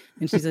wrong.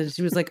 And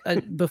she was like,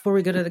 before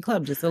we go to the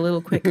club, just a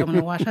little quick, I'm going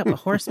to wash up, a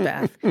horse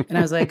bath. And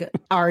I was like,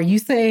 are you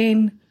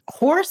saying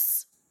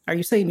horse? Are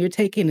you saying you're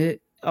taking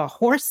a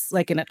horse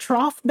like in a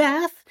trough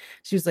bath?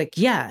 She was like,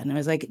 yeah. And I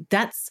was like,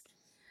 that's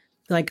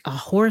like a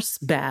horse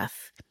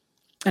bath.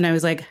 And I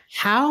was like,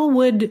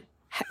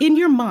 in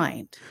your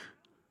mind,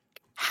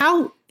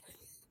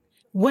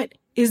 what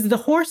is the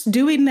horse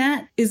doing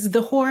that? Is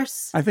the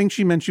horse? I think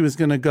she meant she was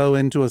going to go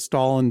into a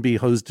stall and be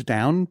hosed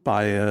down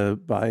by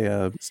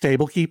a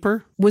stable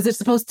keeper. Was it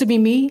supposed to be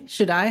me?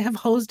 Should I have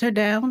hosed her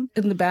down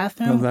in the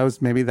bathroom? Well,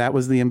 that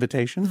was the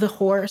invitation. The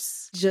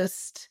horse,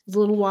 just a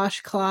little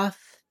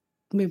washcloth,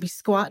 maybe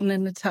squatting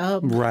in the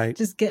tub, right?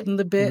 Just getting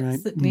the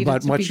bits that needed to be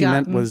gotten. But what she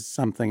meant was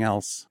something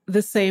else.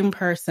 The same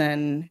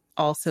person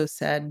also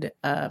said.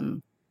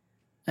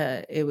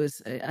 It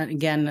was,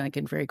 again, like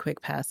in very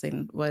quick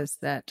passing, was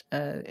that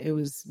it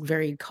was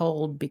very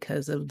cold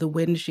because of the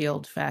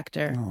windshield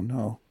factor. Oh,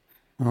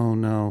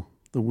 no.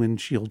 The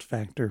windshield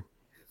factor.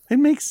 It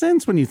makes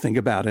sense when you think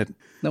about it.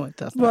 No, it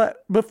doesn't.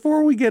 But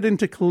before we get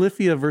into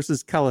Califia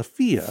versus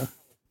Califia,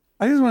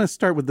 I just want to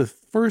start with the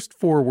first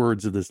 4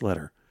 words of this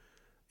letter.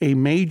 A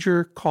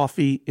major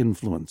coffee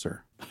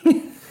influencer.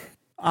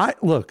 I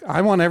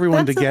want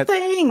everyone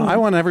I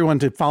want everyone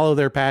to follow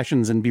their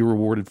passions and be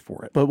rewarded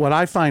for it. But what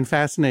I find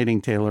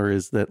fascinating, Taylor,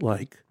 is that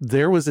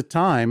there was a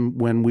time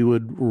when we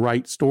would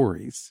write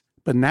stories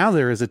But now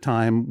there is a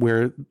time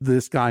where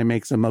this guy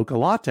makes a mocha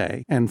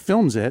latte and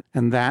films it,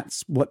 and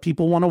that's what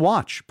people want to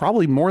watch,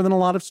 probably more than a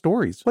lot of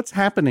stories. What's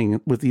happening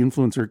with the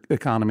influencer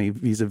economy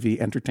vis-a-vis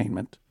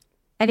entertainment?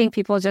 I think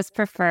people just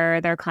prefer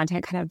their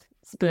content kind of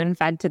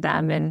spoon-fed to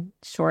them in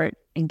short,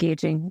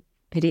 engaging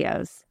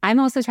videos. I'm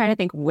also trying to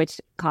think which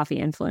coffee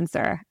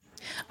influencer.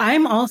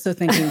 I'm also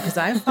thinking, because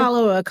I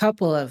follow a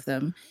couple of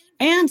them.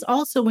 And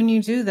also when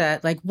you do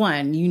that, like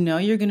one,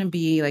 you're going to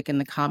be like in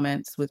the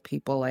comments with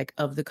people like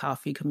of the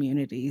coffee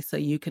community. So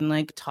you can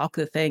like talk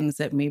the things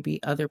that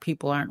maybe other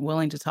people aren't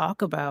willing to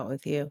talk about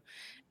with you.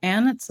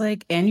 And it's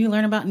like, and you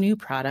learn about new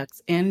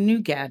products and new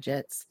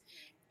gadgets.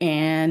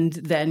 And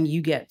then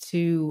you get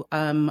to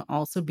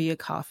also be a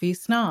coffee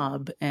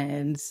snob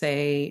and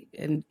say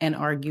and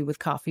argue with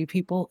coffee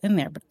people in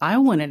there. But I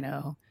want to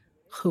know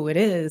who it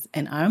is,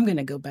 and I'm going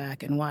to go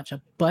back and watch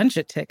a bunch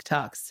of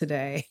TikToks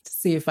today to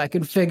see if I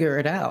can figure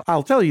it out.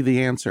 I'll tell you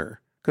the answer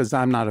because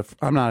I'm not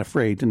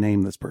afraid to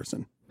name this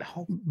person.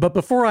 But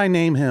before I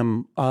name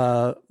him,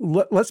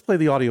 let's play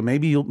the audio.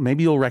 Maybe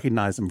you'll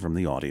recognize him from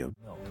the audio.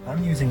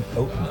 I'm using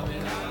oat milk.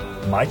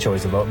 My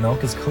choice of oat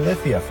milk is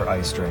Califia for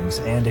ice drinks,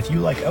 and if you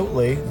like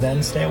Oatly,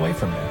 then stay away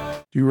from me.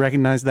 Do you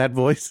recognize that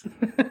voice?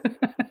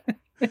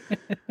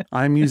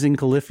 I'm using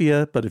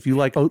Califia, but if you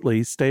like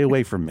Oatly, stay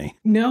away from me.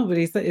 No, but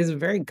he's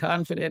very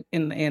confident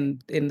in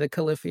the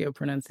Califia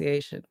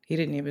pronunciation. He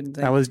didn't even think.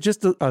 That was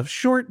just a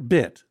short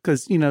bit,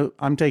 because,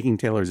 I'm taking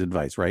Taylor's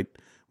advice, right?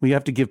 We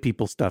have to give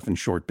people stuff in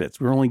short bits.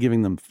 We're only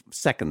giving them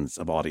seconds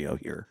of audio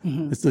here.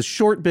 Mm-hmm. It's a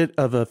short bit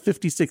of a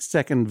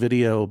 56-second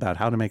video about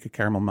how to make a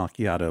caramel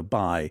macchiato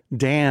by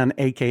Dan,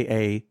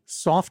 a.k.a.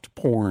 Soft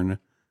Porn,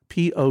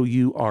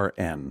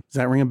 P-O-U-R-N. Does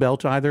that ring a bell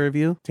to either of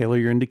you? Taylor,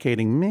 you're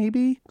indicating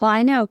maybe? Well,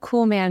 I know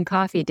Cool Man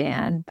Coffee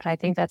Dan, but I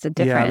think that's a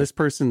different... Yeah, this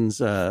person's...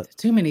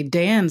 too many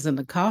Dans in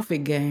the coffee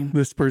game.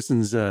 This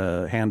person's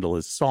handle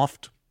is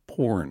Soft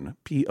Porn,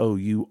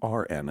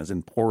 P-O-U-R-N, as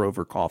in pour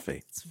over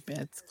coffee.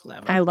 It's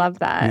clever. I love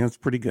that. Yeah, it's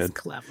pretty good. It's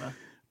clever.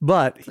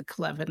 But it's a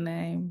clever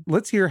name.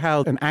 Let's hear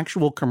how an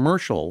actual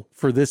commercial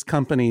for this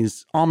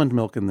company's almond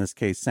milk, in this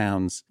case,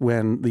 sounds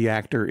when the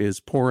actor is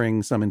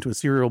pouring some into a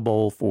cereal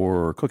bowl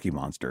for Cookie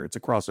Monster. It's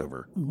a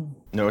crossover. Mm-hmm.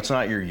 No, it's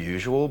not your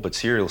usual, but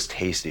cereal's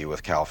tasty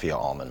with Califia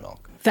almond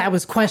milk. That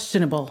was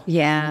questionable.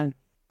 Yeah.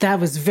 That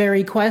was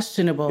very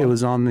questionable. It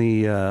was on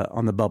the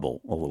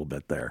bubble a little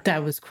bit there.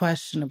 That was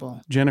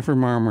questionable. Jennifer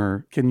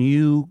Marmer, can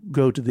you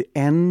go to the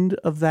end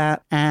of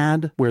that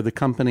ad where the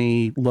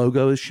company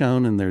logo is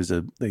shown and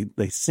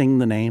they sing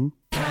the name?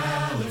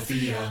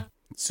 Califia.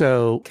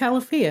 So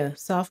Califia,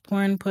 Soft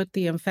Porn put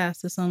the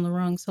emphasis on the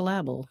wrong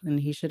syllable, and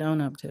he should own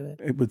up to it.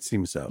 It would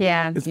seem so.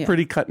 Yeah. It's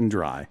pretty cut and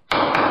dry.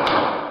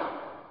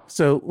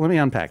 So let me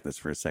unpack this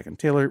for a second.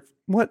 Taylor,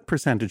 what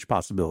percentage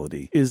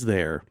possibility is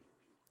there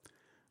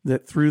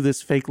that through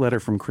this fake letter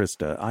from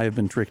Krista, I have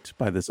been tricked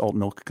by this alt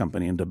milk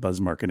company into buzz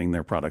marketing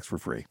their products for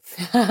free?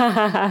 This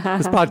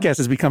podcast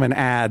has become an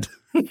ad.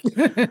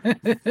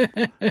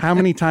 How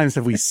many times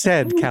have we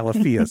said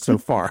Califia so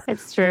far?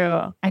 It's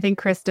true. I think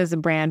Krista's a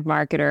brand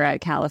marketer at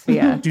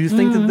Califia. Do you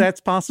think that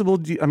that's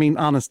possible?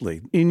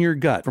 Honestly, in your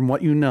gut, from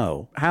what you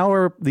know, how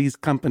are these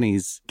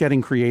companies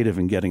getting creative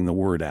and getting the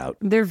word out?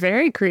 They're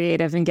very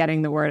creative in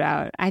getting the word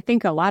out. I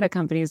think a lot of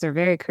companies are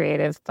very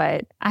creative,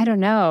 but I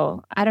don't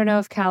know. I don't know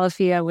if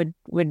Califia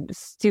would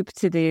stoop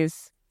to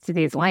these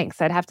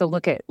lengths. I'd have to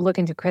look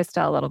into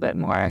Krista a little bit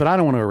more. But I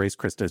don't want to erase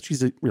Krista.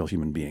 She's a real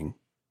human being.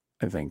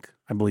 I think.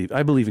 I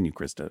believe in you,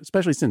 Krista,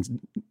 especially since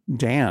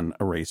Dan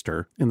erased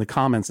her in the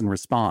comments in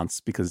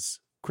response because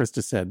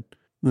Krista said,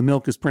 the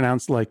milk is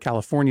pronounced like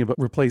California, but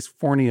replace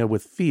Fornia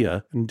with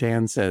Fia. And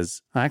Dan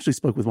says, I actually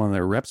spoke with one of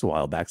their reps a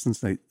while back since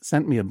they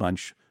sent me a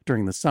bunch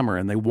during the summer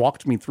and they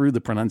walked me through the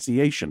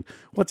pronunciation.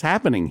 What's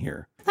happening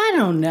here? I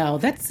don't know.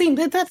 That's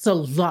a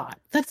lot.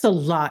 That's a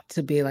lot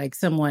to be like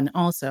someone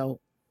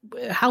also.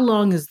 How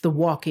long is the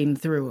walking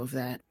through of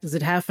that? Is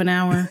it half an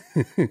hour?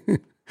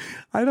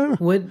 I don't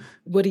know.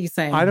 What are you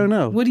saying? I don't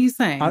know. What are you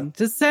saying?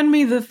 Just send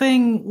me the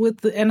thing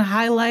and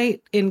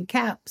highlight in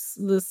caps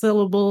the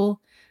syllable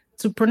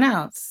to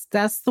pronounce.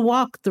 That's the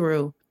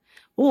walkthrough.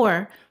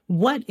 Or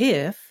what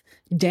if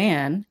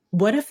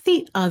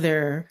the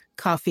other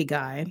coffee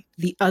guy,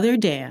 the other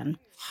Dan,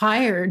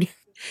 hired...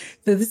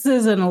 So this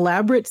is an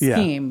elaborate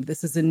scheme. Yeah.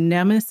 This is a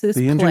nemesis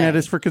The internet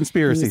is for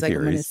conspiracy theories.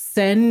 I'm going to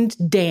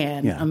send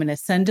Dan. Yeah. I'm going to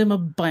send him a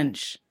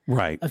bunch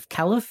of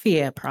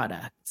Califia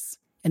products.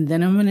 And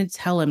then I'm going to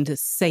tell him to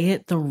say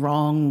it the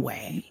wrong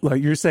way.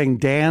 Like you're saying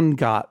Dan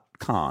got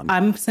conned.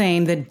 I'm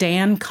saying that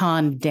Dan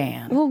conned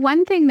Dan. Well,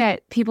 one thing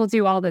that people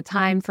do all the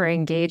time for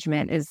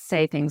engagement is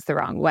say things the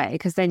wrong way,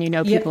 because then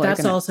people are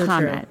going to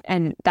comment. True.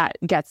 And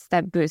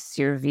that boosts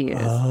your views.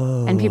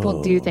 Oh. And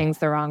people do things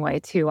the wrong way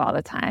too all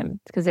the time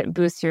because it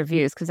boosts your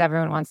views because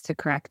everyone wants to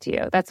correct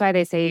you. That's why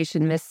they say you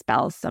should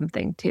misspell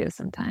something too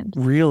sometimes.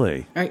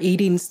 Really? Or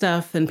eating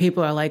stuff and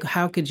people are like,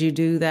 how could you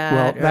do that?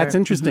 Well, that's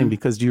interesting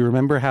because do you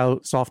remember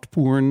how Soft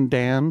Porn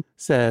Dan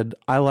said,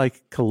 I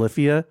like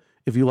Califia?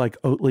 if you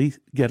like Oatly,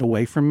 get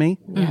away from me.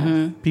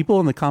 Mm-hmm. People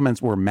in the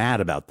comments were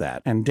mad about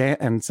that. And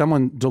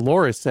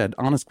Dolores said,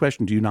 honest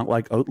question, do you not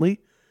like Oatly?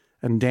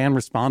 And Dan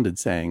responded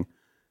saying,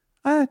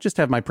 I just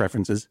have my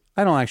preferences.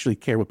 I don't actually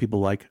care what people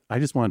like. I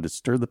just wanted to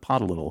stir the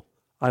pot a little.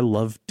 I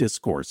love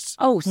discourse.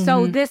 Oh,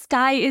 so this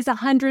guy is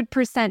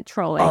 100%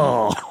 trolling.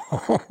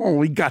 Oh,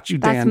 we got you,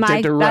 Dan.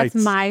 That's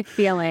my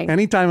feeling.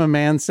 Anytime a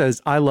man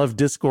says, I love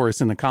discourse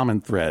in a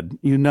comment thread,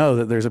 you know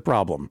that there's a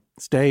problem.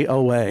 Stay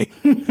away.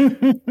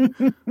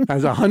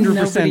 That's 100%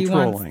 Nobody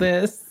trolling. wants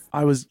this.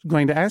 I was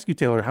going to ask you,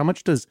 Taylor, how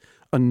much does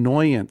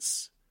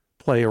annoyance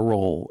play a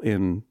role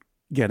in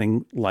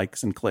getting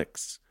likes and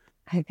clicks?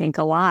 I think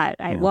a lot.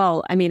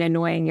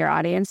 Annoying your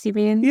audience, you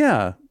mean?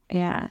 Yeah.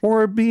 Yeah.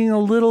 Or being a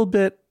little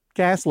bit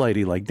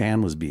gaslighty like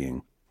Dan was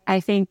being. I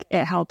think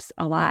it helps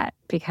a lot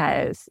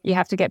because you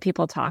have to get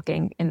people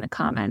talking in the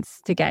comments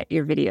to get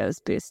your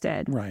videos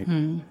boosted. Right.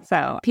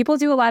 So people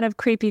do a lot of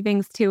creepy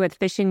things too with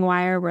fishing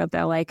wire where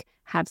they'll like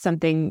have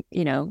something,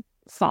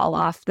 fall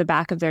off the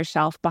back of their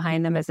shelf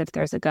behind them as if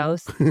there's a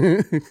ghost,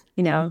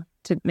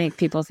 to make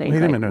people think,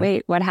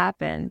 wait, what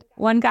happened?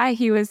 One guy,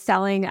 he was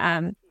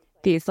selling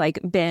these like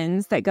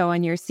bins that go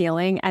on your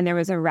ceiling, and there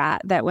was a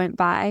rat that went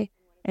by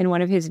in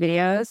one of his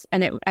videos,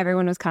 and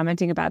everyone was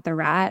commenting about the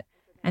rat.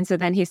 And so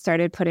then he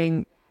started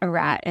putting a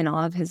rat in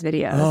all of his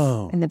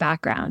videos in the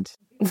background.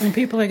 And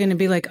people are going to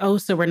be like, oh,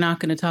 so we're not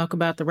going to talk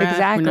about the rat.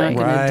 Exactly. We're not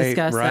going to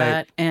discuss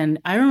that. And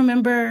I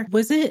remember,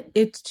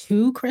 it's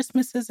 2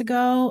 Christmases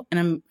ago?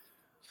 And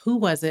who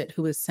was it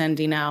who was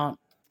sending out,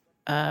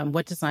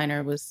 what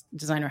designer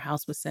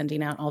house was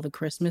sending out all the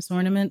Christmas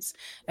ornaments?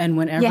 And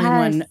when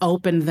everyone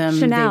opened them,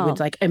 Chanel.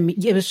 They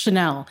would it was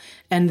Chanel.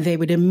 And they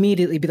would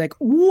immediately be like,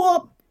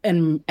 whoop,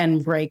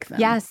 and break them.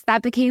 Yes,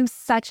 that became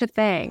such a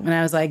thing. And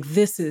I was like,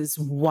 this is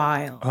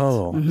wild.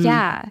 Oh. Mm-hmm.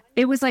 Yeah.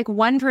 It was like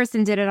one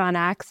person did it on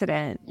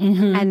accident.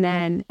 Mm-hmm. And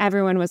then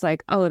everyone was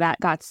like, oh,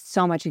 that got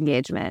so much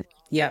engagement.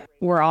 Yep.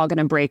 We're all going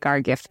to break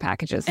our gift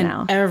packages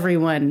now.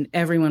 Everyone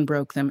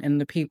broke them.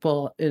 And the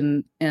people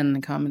in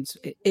the comments,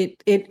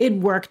 it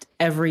worked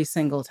every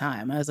single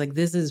time. I was like,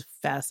 this is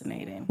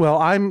fascinating. Well,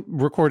 I'm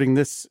recording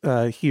this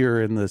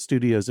here in the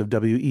studios of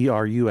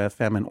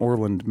WERU-FM in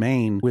Orland,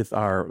 Maine, with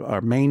our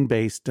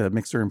Maine-based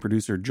mixer and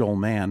producer, Joel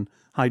Mann.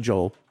 Hi,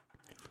 Joel.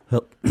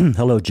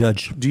 Hello,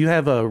 Judge. Do you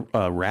have a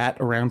rat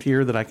around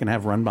here that I can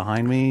have run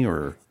behind me,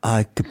 or?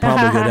 I could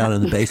probably go down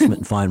in the basement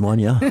and find one,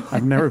 yeah.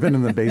 I've never been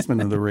in the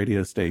basement of the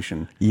radio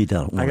station. You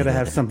don't. I got to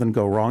have something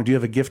go wrong. Do you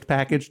have a gift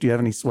package? Do you have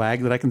any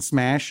swag that I can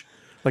smash?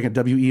 Like a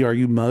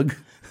WERU mug?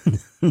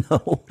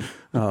 No.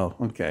 Oh,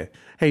 okay.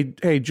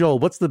 Hey, Joel,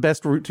 what's the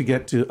best route to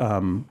get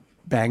to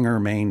Bangor,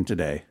 Maine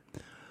today?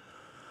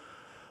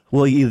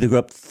 Well, you either go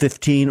up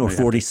 15 or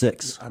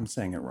 46. I'm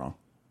saying it wrong.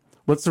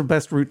 What's the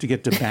best route to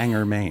get to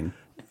Bangor, Maine?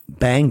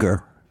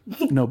 Bangor.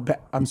 No,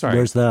 I'm sorry.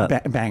 Where's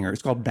that? Bangor.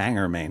 It's called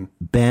Bangor, Maine.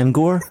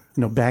 Bangor?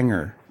 No,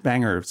 Bangor.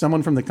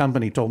 Someone from the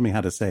company told me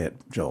how to say it,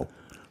 Joel.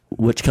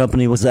 Which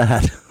company was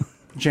that?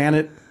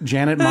 Janet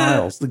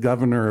Miles, the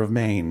governor of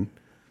Maine.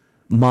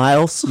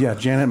 Miles? Yeah,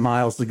 Janet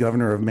Miles, the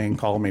governor of Maine,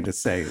 called me to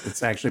say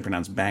it's actually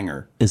pronounced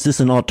Bangor. Is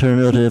this an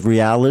alternative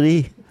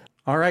reality?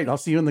 All right, I'll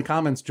see you in the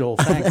comments, Joel.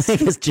 Thanks. I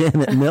think it's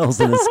Janet Mills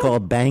and it's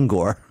called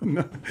Bangor.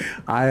 No,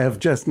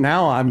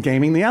 I'm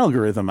gaming the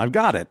algorithm. I've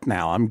got it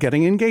now. I'm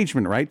getting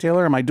engagement, right,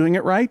 Taylor? Am I doing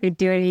it right? You're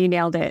doing it. You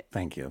nailed it.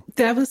 Thank you.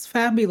 That was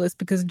fabulous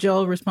because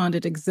Joel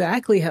responded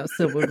exactly how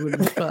someone would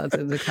respond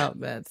in the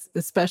comments,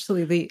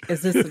 especially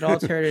is this an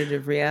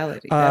alternative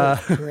reality?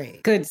 That was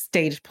great. Good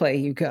stage play,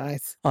 you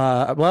guys.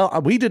 Well,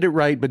 we did it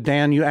right, but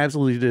Dan, you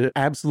absolutely did it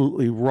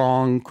absolutely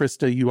wrong.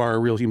 Krista, you are a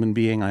real human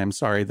being. I am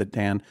sorry that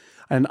Dan...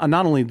 And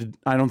not only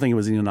I don't think it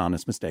was an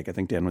honest mistake. I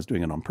think Dan was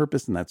doing it on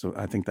purpose, and I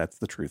think that's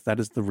the truth. That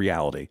is the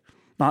reality,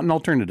 not an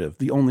alternative,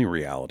 the only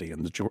reality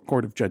in the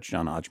court of Judge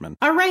John Hodgman.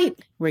 All right,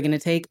 we're going to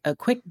take a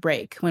quick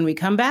break. When we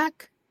come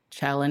back,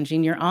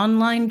 challenging your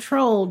online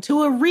troll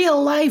to a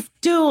real-life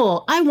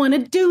duel. I want to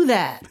do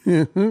that.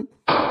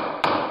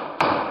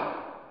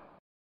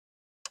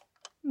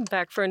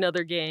 Back for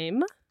another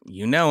game.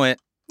 You know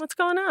it. What's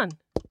going on?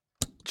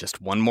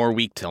 Just one more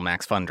week till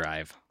Max Fun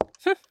Drive.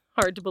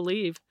 Hard to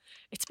believe.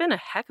 It's been a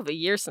heck of a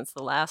year since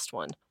the last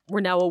one.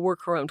 We're now a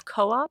worker-owned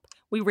co-op.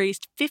 We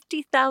raised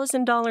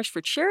 $50,000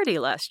 for charity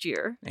last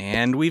year.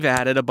 And we've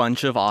added a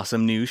bunch of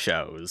awesome new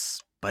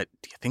shows. But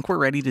do you think we're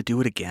ready to do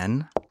it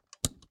again?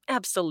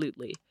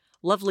 Absolutely.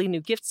 Lovely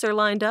new gifts are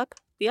lined up.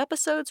 The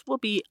episodes will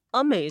be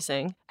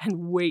amazing.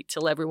 And wait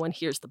till everyone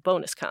hears the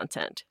bonus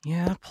content.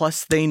 Yeah,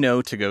 plus they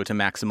know to go to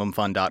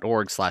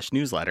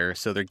MaximumFun.org/newsletter,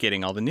 so they're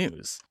getting all the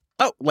news.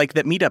 Oh, like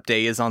that Meetup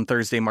Day is on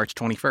Thursday, March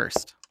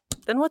 21st.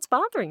 Then what's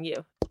bothering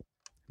you?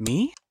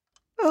 Me?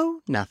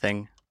 Oh,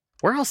 nothing.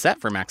 We're all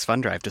set for Max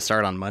Fun Drive to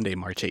start on Monday,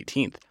 March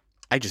 18th.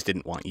 I just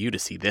didn't want you to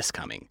see this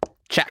coming.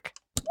 Check.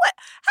 What?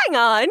 Hang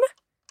on.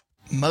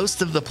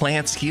 Most of the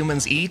plants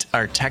humans eat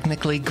are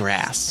technically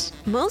grass.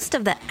 Most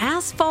of the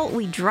asphalt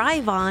we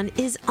drive on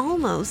is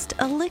almost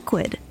a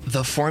liquid.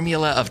 The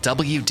formula of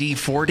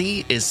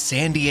WD-40 is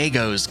San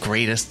Diego's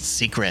greatest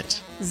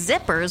secret.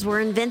 Zippers were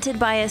invented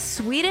by a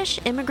Swedish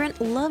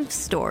immigrant love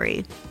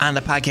story. On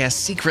the podcast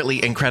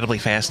Secretly Incredibly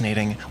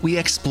Fascinating, we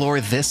explore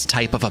this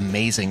type of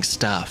amazing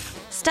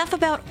stuff. Stuff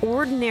about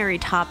ordinary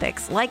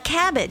topics like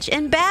cabbage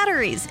and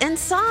batteries and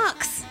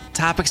socks.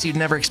 Topics you'd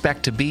never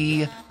expect to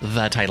be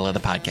the title of the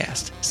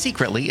podcast.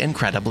 Secretly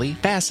Incredibly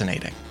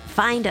Fascinating.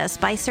 Find us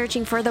by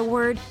searching for the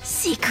word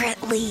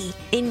secretly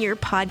in your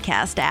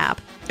podcast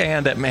app.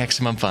 And at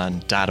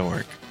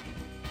MaximumFun.org.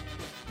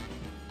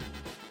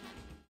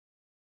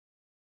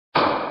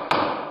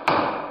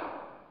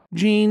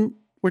 Gene,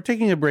 we're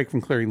taking a break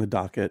from clearing the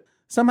docket.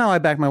 Somehow I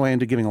backed my way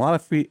into giving a lot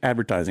of free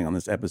advertising on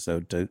this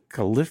episode to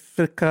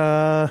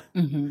Califica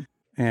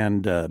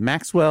and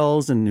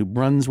Maxwell's in New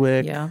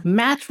Brunswick. Yeah.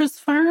 Mattress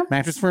Firm?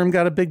 Mattress Firm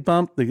got a big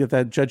bump. They get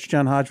that Judge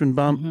John Hodgman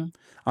bump.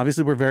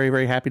 Obviously, we're very,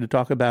 very happy to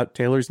talk about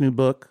Taylor's new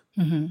book.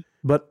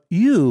 But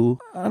you,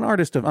 an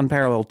artist of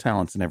unparalleled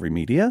talents in every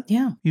media,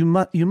 you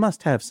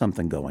must have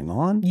something going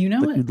on that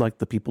you'd like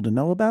the people to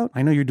know about.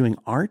 I know you're doing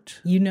art.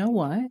 You know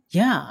what?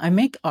 Yeah, I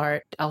make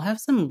art. I'll have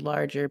some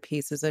larger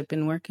pieces. I've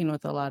been working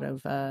with a lot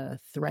of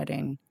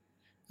threading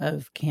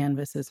of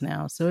canvases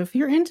now. So if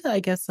you're into,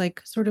 I guess,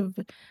 like sort of,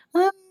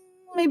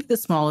 maybe the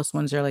smallest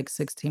ones are like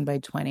 16 by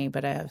 20,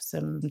 but I have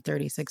some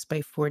 36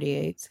 by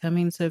 48s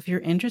coming. So if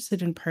you're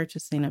interested in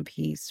purchasing a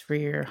piece for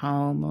your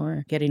home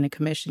or getting a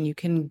commission, you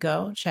can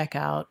go check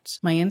out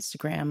my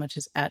Instagram, which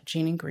is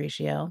 @Jeannie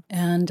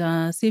and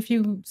see if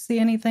you see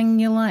anything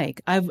you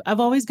like. I've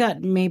always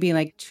got maybe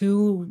like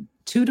two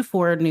to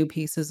four new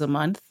pieces a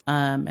month.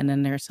 And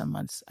then there are some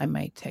months I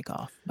might take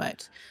off.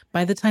 But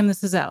by the time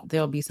this is out,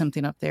 there'll be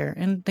something up there,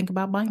 and think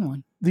about buying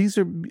one. These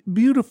are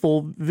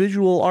beautiful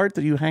visual art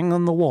that you hang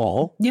on the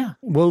wall. Yeah.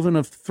 Woven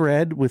of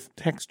thread with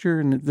texture,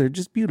 and they're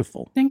just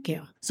beautiful. Thank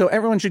you. So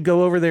everyone should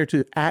go over there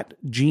to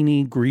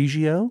 @Jeannie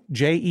Grigio,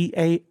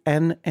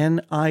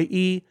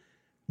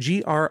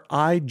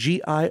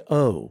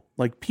 JeannieGrigio,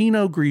 like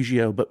Pinot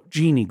Grigio, but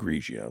Jeannie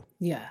Grigio.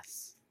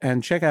 Yes.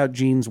 And check out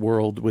Jean's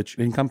world, which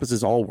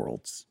encompasses all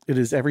worlds. It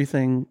is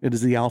everything. It is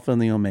the alpha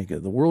and the omega.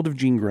 The world of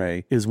Jean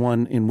Grey is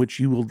one in which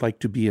you would like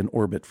to be in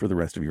orbit for the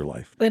rest of your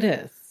life. It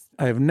is.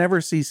 I have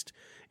never ceased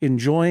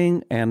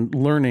enjoying and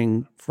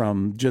learning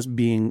from just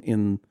being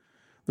in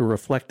the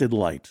reflected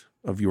light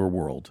of your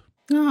world.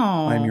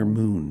 Oh. I'm your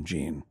moon,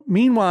 Jean.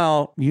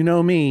 Meanwhile, you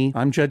know me.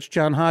 I'm Judge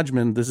John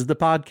Hodgman. This is the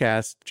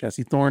podcast.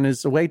 Jesse Thorne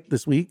is away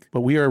this week,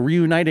 but we are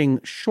reuniting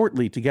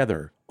shortly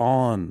together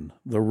on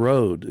the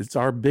road. It's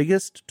our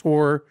biggest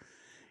tour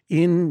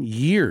in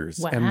years.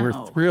 Wow. And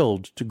we're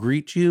thrilled to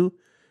greet you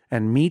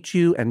and meet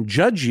you and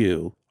judge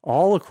you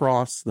all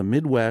across the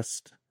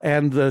Midwest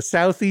and the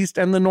Southeast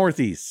and the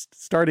Northeast,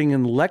 starting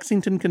in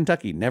Lexington,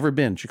 Kentucky. Never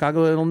been.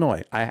 Chicago,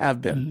 Illinois. I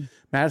have been.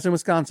 Madison,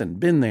 Wisconsin.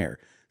 Been there.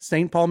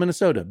 St. Paul,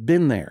 Minnesota,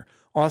 been there.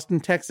 Austin,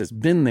 Texas,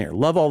 been there.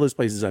 Love all those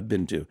places I've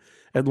been to.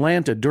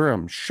 Atlanta,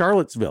 Durham,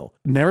 Charlottesville.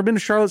 Never been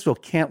to Charlottesville,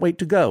 can't wait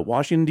to go.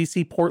 Washington,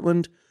 D.C.,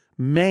 Portland,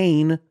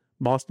 Maine,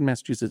 Boston,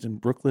 Massachusetts, and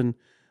Brooklyn,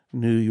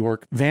 New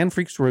York.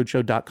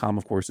 VanFreaksRoadshow.com,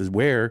 of course, is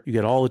where you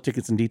get all the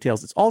tickets and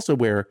details. It's also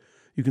where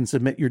you can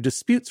submit your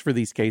disputes for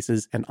these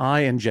cases, and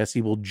I and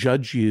Jesse will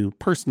judge you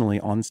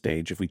personally on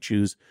stage if we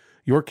choose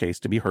your case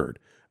to be heard.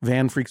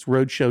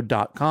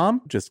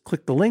 VanFreaksRoadshow.com. Just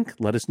click the link.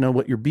 Let us know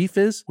what your beef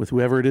is with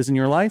whoever it is in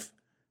your life,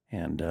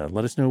 and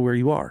let us know where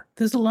you are.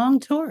 There's a long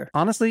tour.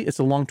 Honestly, it's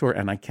a long tour,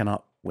 and I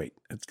cannot wait.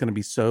 It's going to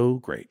be so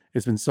great.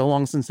 It's been so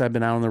long since I've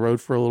been out on the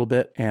road for a little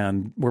bit,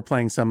 and we're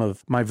playing some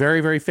of my very,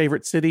 very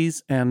favorite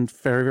cities and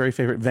very, very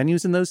favorite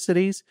venues in those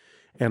cities.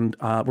 And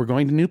we're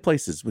going to new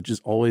places, which is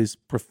always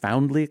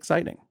profoundly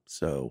exciting.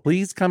 So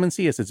please come and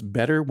see us. It's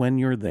better when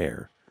you're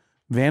there.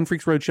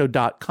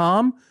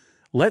 VanFreaksRoadshow.com.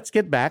 Let's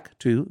get back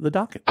to the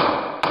docket.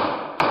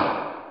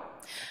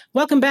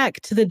 Welcome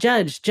back to the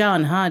Judge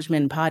John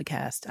Hodgman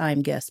podcast.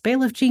 I'm guest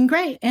bailiff Jean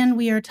Grey, and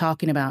we are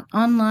talking about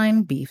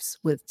online beefs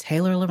with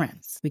Taylor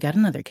Lorenz. We got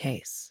another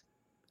case.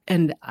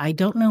 And I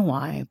don't know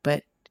why,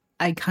 but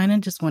I kind of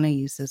just want to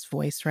use this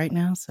voice right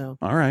now. So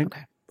all right.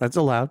 Okay. That's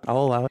allowed.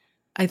 I'll allow it.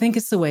 I think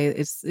it's the way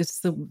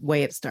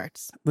it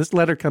starts. This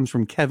letter comes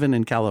from Kevin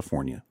in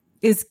California.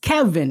 It's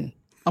Kevin.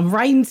 I'm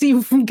writing to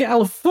you from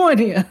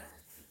California.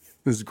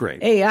 This is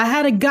great. Hey, I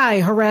had a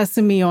guy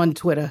harassing me on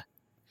Twitter.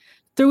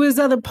 Through his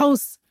other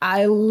posts,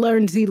 I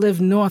learned he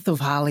lived north of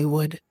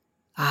Hollywood.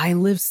 I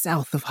live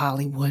south of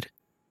Hollywood.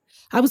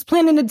 I was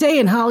planning a day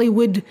in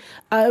Hollywood,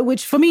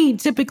 which for me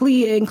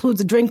typically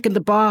includes a drink in the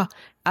bar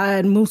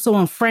and Musso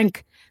and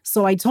Frank.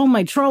 So I told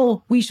my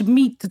troll we should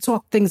meet to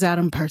talk things out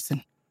in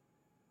person.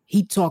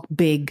 He talked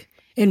big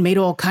and made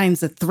all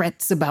kinds of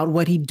threats about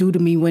what he'd do to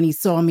me when he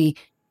saw me,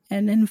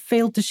 and then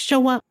failed to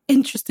show up.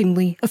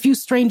 Interestingly, a few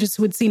strangers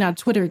who had seen our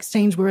Twitter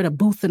exchange were at a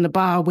booth in the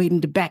bar waiting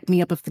to back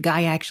me up if the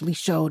guy actually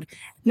showed.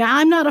 Now,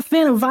 I'm not a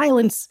fan of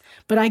violence,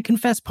 but I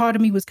confess part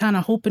of me was kind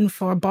of hoping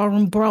for a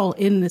barroom brawl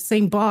in the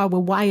same bar where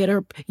Wyatt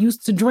Earp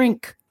used to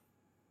drink.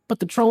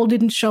 But the troll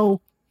didn't show,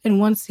 and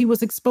once he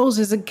was exposed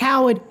as a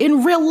coward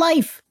in real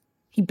life,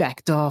 He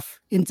backed off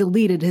and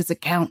deleted his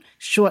account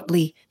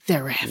shortly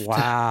thereafter.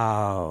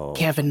 Wow.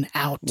 Kevin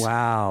out.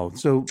 Wow.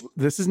 So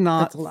this is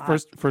not,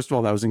 first of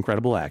all, that was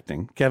incredible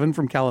acting. Kevin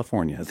from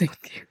California,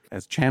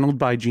 as channeled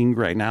by Jean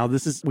Grey. Now,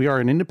 we are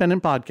an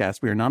independent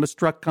podcast. We are not a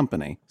struck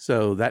company.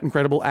 So that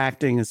incredible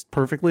acting is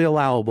perfectly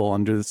allowable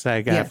under the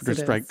SAG-AFTRA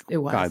strike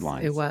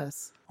guidelines. It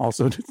was.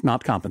 Also, it's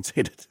not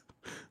compensated.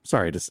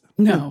 Sorry to say.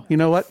 No. You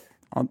know what?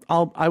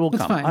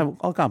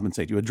 I'll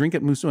compensate you. A drink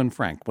at Musso and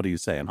Frank. What do you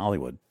say in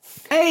Hollywood?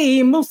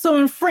 Hey, Musso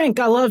and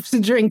Frank. I love to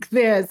drink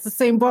there. It's the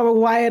same bar where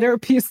Wyatt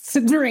Earp used to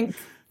drink.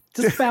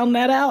 Just found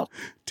that out.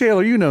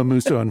 Taylor, you know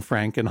Musso and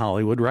Frank in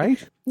Hollywood,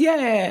 right?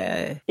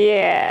 Yeah.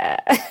 Yeah.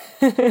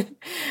 It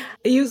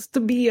used to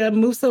be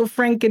Musso,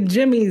 Frank, and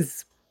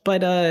Jimmy's,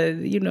 but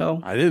you know.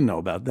 I didn't know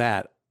about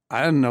that.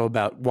 I didn't know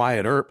about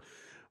Wyatt Earp.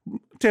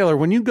 Taylor,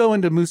 when you go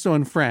into Musso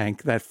and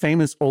Frank, that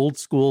famous old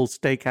school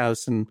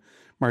steakhouse and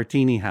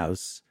martini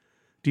house,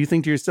 do you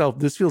think to yourself,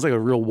 this feels like a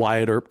real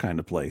Wyatt Earp kind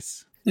of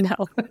place? No,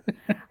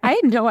 I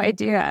had no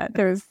idea.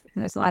 There's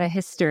a lot of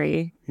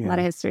history, a lot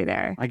of history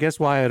there. I guess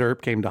Wyatt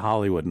Earp came to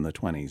Hollywood in the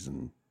 1920s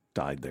and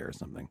died there or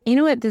something. You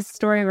know what this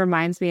story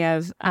reminds me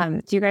of?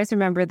 Do you guys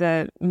remember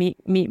the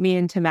Meet Me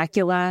in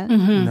Temecula?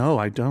 Mm-hmm. No,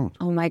 I don't.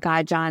 Oh my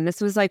God, John.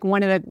 This was like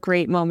one of the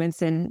great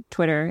moments in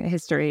Twitter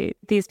history.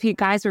 These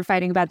guys were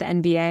fighting about the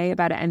NBA,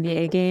 about an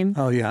NBA game.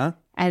 Oh, yeah?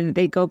 And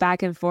they go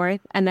back and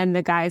forth. And then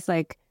the guy's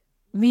like,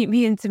 meet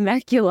me in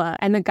Temecula.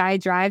 And the guy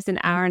drives an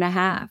hour and a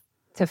half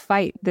to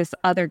fight this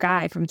other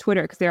guy from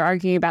Twitter because they're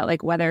arguing about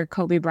like whether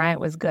Kobe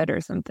Bryant was good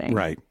or something.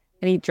 Right.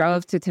 And he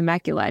drove to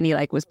Temecula and he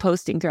like was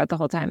posting throughout the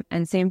whole time.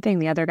 And same thing,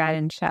 the other guy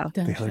didn't show.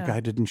 The other guy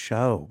didn't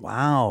show.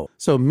 Wow.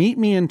 So Meet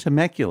Me in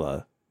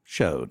Temecula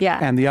showed. Yeah.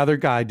 And the other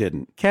guy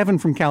didn't. Kevin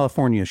from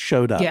California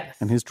showed up. Yes.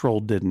 And his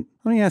troll didn't.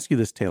 Let me ask you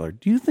this, Taylor.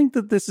 Do you think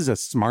that this is a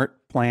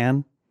smart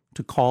plan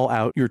to call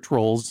out your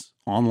trolls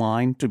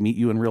online to meet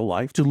you in real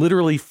life? To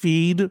literally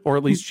feed or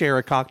at least share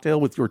a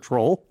cocktail with your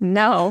troll?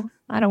 No,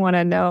 I don't want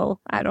to know.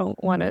 I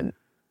don't want to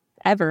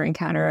ever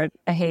encounter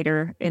a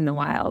hater in the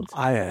wild.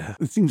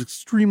 It seems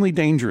extremely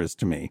dangerous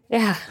to me.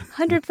 Yeah,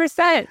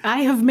 100%. I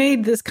have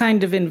made this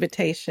kind of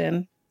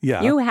invitation.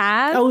 Yeah. You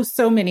have? Oh,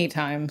 so many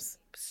times.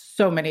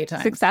 So many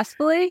times.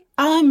 Successfully?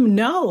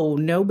 No,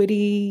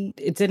 nobody,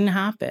 it didn't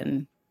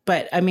happen.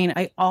 But I mean,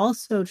 I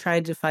also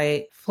tried to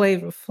fight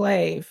Flavor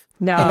Flav.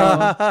 No.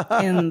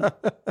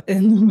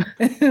 In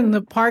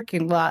the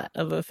parking lot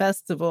of a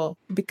festival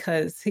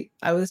because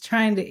I was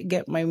trying to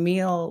get my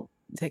meal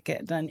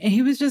ticket done. And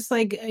he was just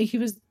like, I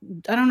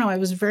don't know, I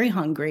was very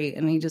hungry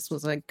and he just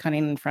was like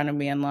cutting in front of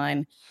me in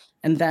line.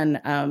 And then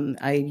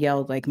I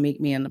yelled like,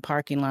 meet me in the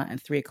parking lot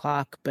at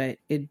 3:00. But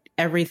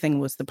everything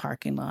was the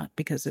parking lot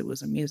because it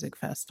was a music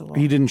festival.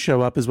 He didn't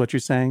show up is what you're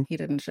saying? He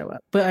didn't show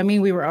up. But I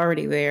mean, we were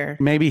already there.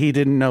 Maybe he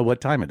didn't know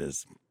what time it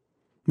is.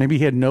 Maybe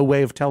he had no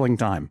way of telling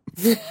time.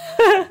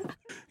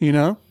 You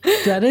know?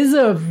 That is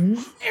a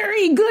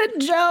very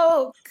good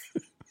joke.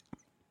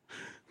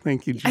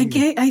 Thank you,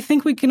 Jean. I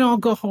think we can all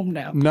go home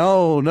now.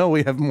 No,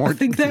 we have more. I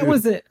think that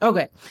was it.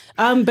 Okay.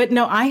 But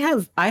no, I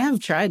have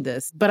tried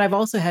this, but I've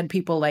also had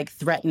people like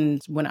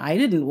threatened when I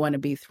didn't want to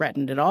be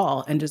threatened at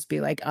all and just be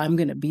like, I'm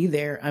going to be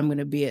there. I'm going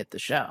to be at the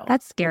show.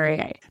 That's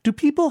scary. Do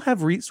people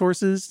have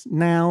resources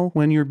now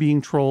when you're being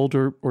trolled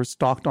or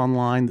stalked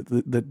online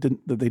that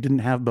they didn't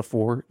have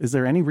before? Is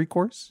there any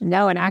recourse?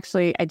 No. And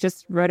actually, I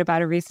just wrote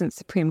about a recent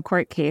Supreme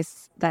Court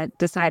case that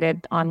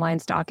decided online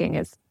stalking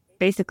is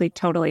basically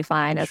totally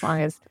fine as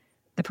long as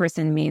the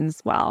person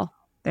means well.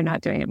 They're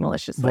not doing it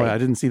maliciously. Boy, I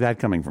didn't see that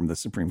coming from the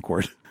Supreme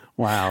Court.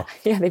 Wow.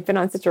 Yeah, they've been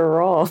on such a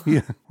roll.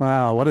 Yeah.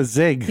 Wow, what a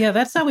zig. Yeah,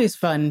 that's always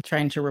fun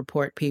trying to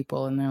report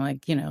people. And they're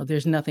like,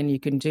 there's nothing you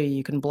can do.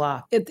 You can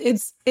block.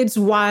 It's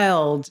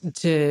wild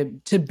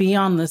to be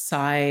on the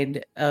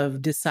side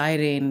of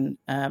deciding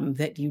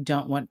that you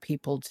don't want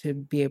people to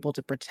be able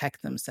to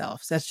protect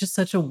themselves. That's just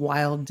such a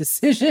wild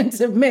decision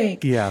to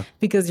make. Yeah.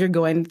 Because you're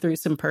going through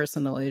some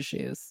personal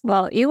issues.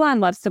 Well,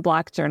 Elon loves to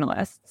block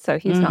journalists, so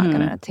he's not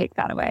going to take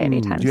that away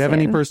anytime soon. Do you have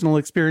any personal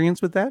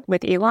experience with that?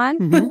 With Elon?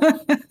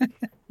 Mm-hmm.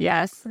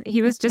 Yes.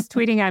 He was just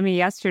tweeting at me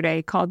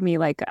yesterday, called me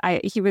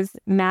he was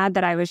mad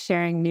that I was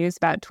sharing news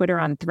about Twitter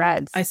on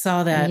Threads. I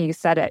saw that. And he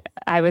said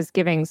I was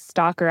giving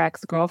stalker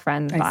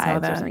ex-girlfriend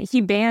vibes or something.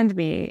 He banned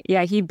me.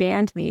 Yeah, he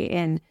banned me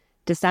in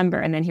December,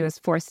 and then he was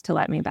forced to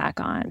let me back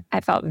on. I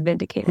felt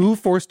vindicated. Who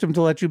forced him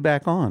to let you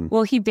back on?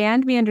 Well, he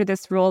banned me under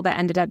this rule that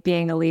ended up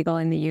being illegal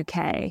in the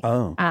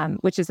UK,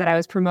 which is that I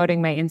was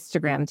promoting my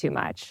Instagram too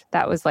much.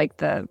 That was like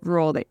the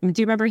rule. Do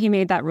you remember he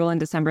made that rule in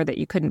December that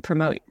you couldn't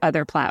promote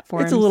other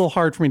platforms? It's a little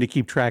hard for me to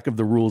keep track of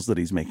the rules that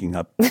he's making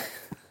up.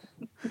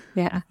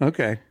 Yeah.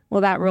 Okay.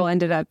 Well, that rule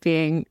ended up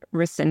being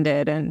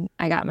rescinded, and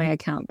I got my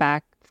account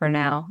back. For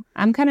now,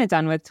 I'm kind of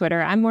done with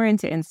Twitter. I'm more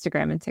into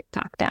Instagram and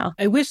TikTok now.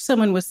 I wish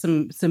someone with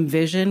some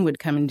vision would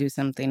come and do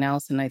something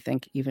else. And I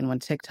think even when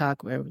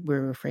TikTok, we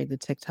were afraid that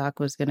TikTok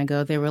was going to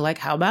go, they were like,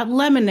 how about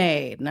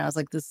lemonade? And I was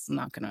like, this is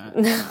not going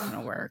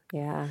to work.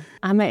 Yeah.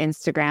 I'm an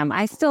Instagram.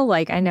 I still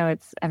I know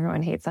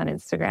everyone hates on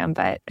Instagram,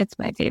 but it's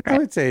my favorite. I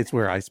would say it's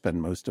where I spend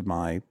most of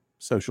my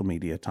social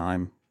media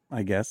time,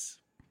 I guess.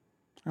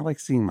 I like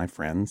seeing my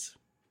friends.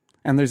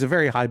 And there's a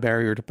very high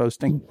barrier to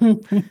posting.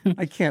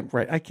 I can't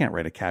write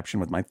a caption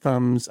with my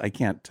thumbs. I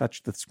can't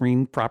touch the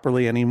screen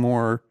properly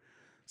anymore.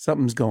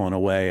 Something's going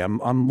away.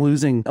 I'm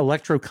losing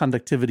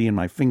electroconductivity in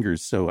my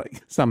fingers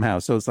somehow.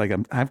 So it's like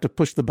I have to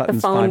push the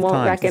buttons 5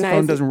 times. The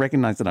phone doesn't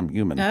recognize that I'm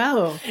human.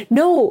 Oh.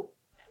 No.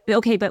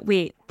 Okay, but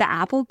wait. The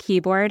Apple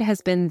keyboard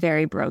has been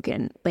very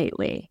broken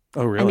lately.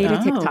 Oh, really? I made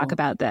a TikTok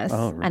about this,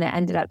 and it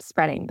ended up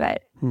spreading.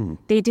 But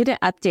they did an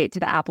update to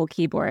the Apple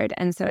keyboard,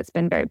 and so it's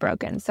been very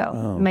broken.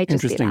 So it might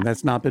just be interesting. that.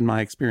 That's not been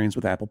my experience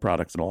with Apple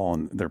products at all,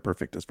 and they're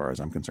perfect as far as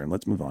I'm concerned.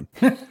 Let's move on.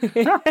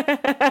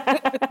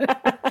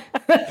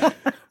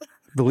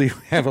 Believe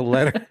we have a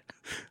letter.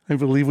 I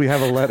believe we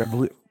have a letter.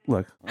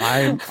 Look,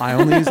 I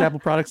only use Apple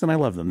products and I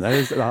love them. That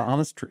is the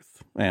honest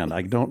truth. And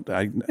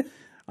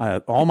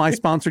all my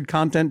sponsored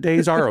content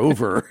days are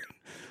over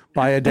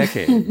by a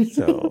decade.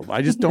 So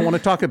I just don't want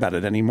to talk about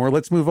it anymore.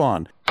 Let's move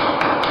on.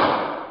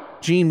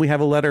 Jean, we have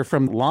a letter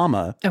from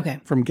Llama. Okay.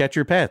 From Get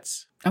Your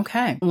Pets.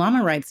 Okay.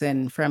 Llama writes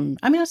in from,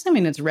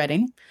 assuming it's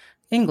Reading,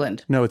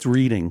 England. No, it's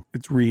Reading.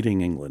 It's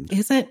Reading, England.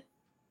 Is it?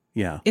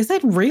 Yeah. Is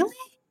it really?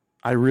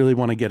 I really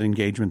want to get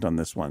engagement on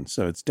this one.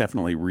 So it's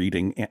definitely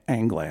Reading,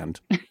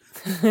 England.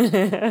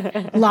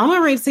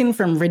 Llama writes in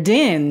from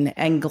Redin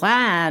and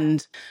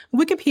Gland.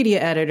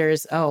 Wikipedia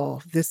editors,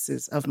 this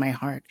is of my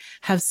heart,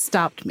 have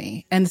stopped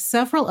me and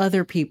several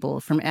other people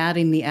from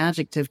adding the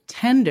adjective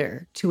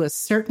tender to a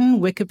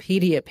certain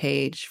Wikipedia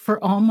page for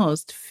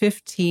almost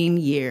 15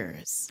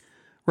 years.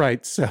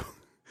 Right. So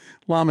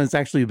Llama has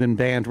actually been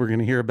banned. We're going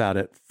to hear about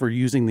it for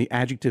using the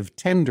adjective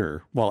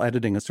tender while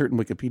editing a certain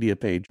Wikipedia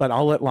page. But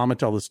I'll let Llama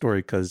tell the story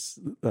because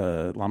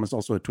Llama's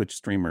also a Twitch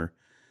streamer,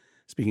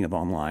 speaking of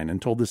online, and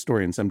told this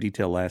story in some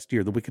detail last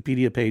year. The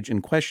Wikipedia page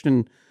in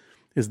question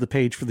is the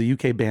page for the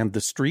UK band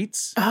The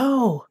Streets.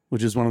 Oh.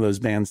 Which is one of those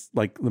bands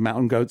like the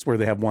Mountain Goats where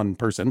they have one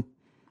person.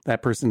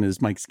 That person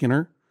is Mike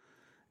Skinner.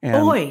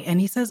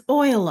 And he says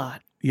oi a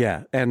lot.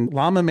 Yeah, and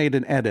Llama made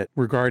an edit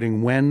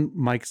regarding when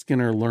Mike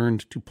Skinner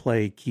learned to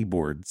play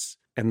keyboards.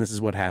 And this is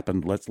what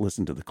happened. Let's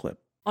listen to the clip.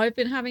 I've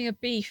been having a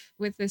beef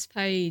with this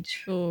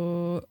page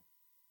for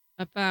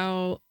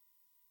about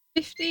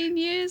 15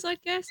 years, I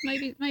guess.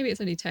 Maybe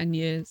it's only 10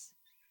 years.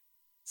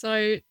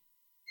 So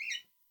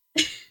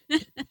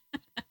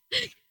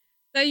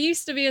there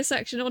used to be a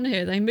section on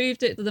here. They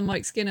moved it to the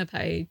Mike Skinner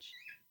page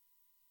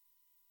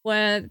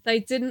where they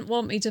didn't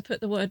want me to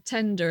put the word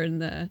tender in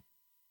there.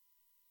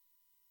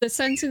 The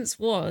sentence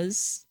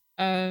was,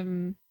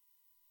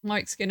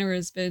 Mike Skinner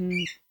has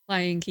been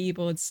playing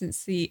keyboards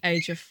since the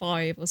age of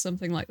 5 or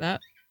something like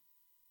that.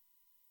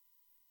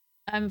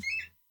 And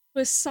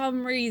for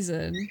some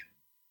reason,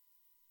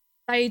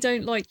 they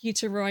don't like you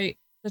to write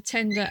the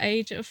tender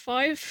age of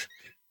 5.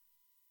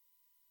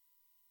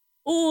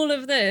 All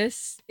of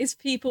this is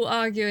people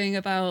arguing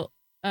about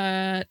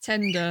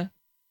tender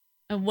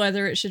and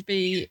whether it should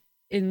be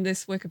in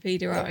this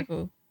Wikipedia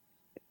article.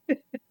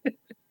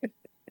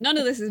 None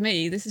of this is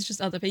me. This is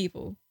just other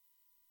people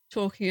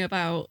talking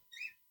about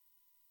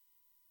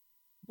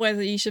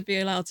whether you should be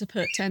allowed to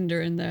put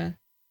tender in there.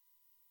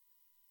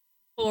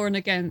 For and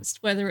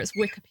against, whether it's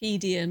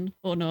Wikipedian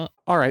or not.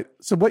 All right.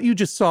 So what you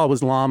just saw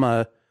was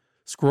Llama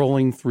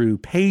scrolling through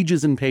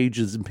pages and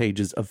pages and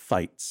pages of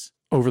fights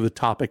over the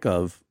topic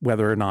of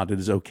whether or not it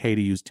is okay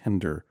to use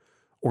tender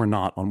or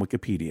not on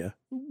Wikipedia.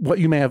 What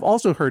you may have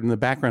also heard in the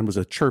background was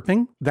a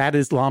chirping. That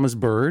is Llama's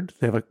bird.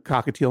 They have a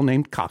cockatiel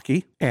named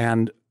Cocky.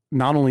 And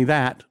not only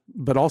that,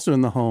 but also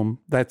in the home,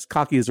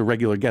 Cocky is a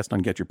regular guest on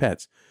Get Your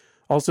Pets.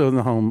 Also in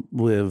the home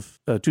live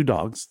 2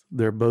 dogs.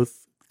 They're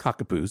both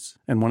cockapoos,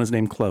 and one is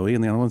named Chloe,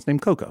 and the other one's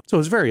named Coco. So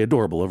it's very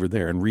adorable over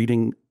there in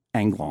Reading,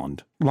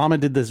 England. Llama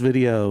did this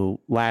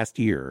video last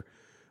year,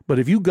 but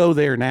if you go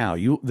there now,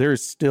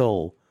 there's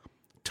still a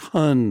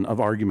ton of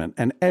argument,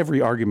 and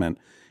every argument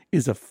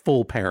is a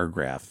full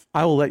paragraph.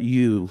 I will let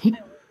you,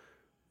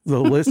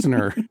 the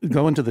listener,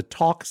 go into the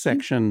talk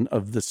section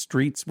of the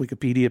Streets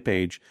Wikipedia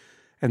page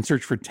and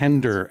search for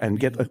tender and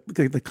get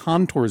the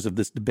contours of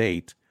this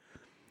debate.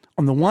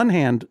 On the one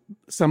hand,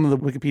 some of the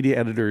Wikipedia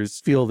editors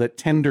feel that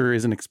tender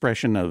is an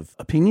expression of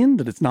opinion,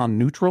 that it's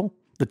non-neutral.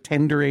 The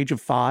tender age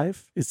of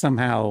 5 is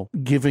somehow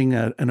giving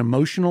an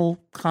emotional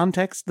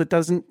context that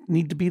doesn't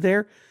need to be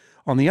there.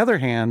 On the other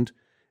hand,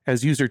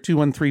 as user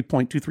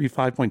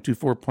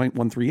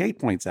 213.235.24.138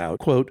 points out,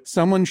 quote,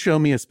 someone show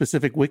me a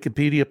specific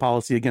Wikipedia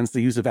policy against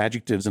the use of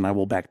adjectives and I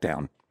will back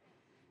down.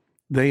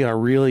 They are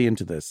really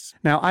into this.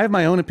 Now, I have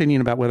my own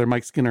opinion about whether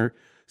Mike Skinner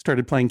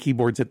started playing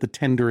keyboards at the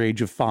tender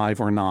age of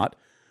 5 or not.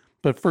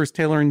 But first,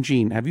 Taylor and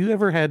Jean, have you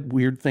ever had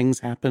weird things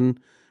happen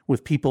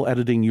with people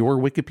editing your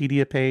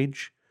Wikipedia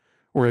page?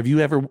 Or have you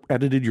ever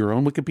edited your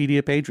own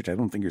Wikipedia page, which I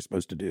don't think you're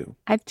supposed to do?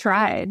 I've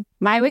tried.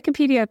 My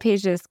Wikipedia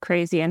page is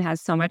crazy and has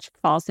so much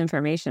false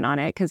information on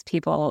it because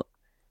people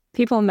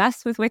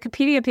mess with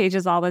Wikipedia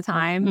pages all the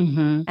time.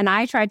 Mm-hmm. And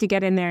I tried to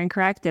get in there and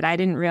correct it. I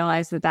didn't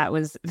realize that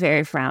was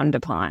very frowned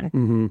upon.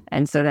 Mm-hmm.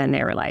 And so then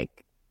they were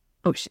like,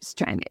 Oh, she's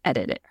trying to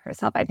edit it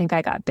herself. I think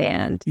I got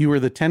banned. You were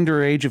the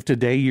tender age of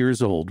today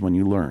years old when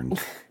you learned.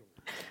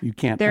 You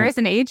can't. There is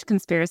an age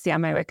conspiracy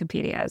on my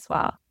Wikipedia as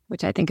well,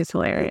 which I think is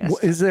hilarious.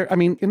 Is there? I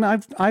mean, and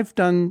I've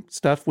done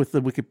stuff with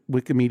the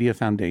Wikimedia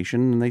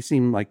Foundation, and they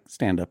seem like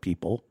stand-up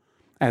people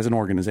as an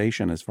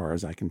organization, as far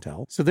as I can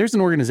tell. So there's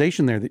an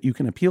organization there that you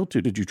can appeal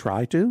to. Did you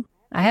try to?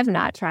 I have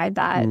not tried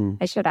that.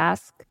 I should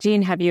ask.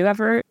 Jean, have you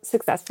ever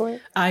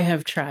successfully? I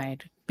have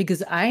tried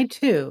because I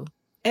too,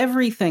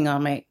 everything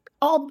on my,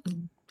 up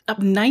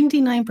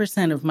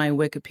 99% of my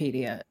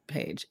Wikipedia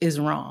page is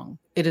wrong.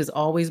 It has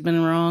always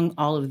been wrong.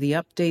 All of the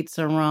updates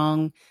are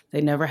wrong.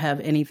 They never have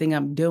anything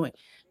I'm doing.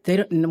 They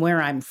don't,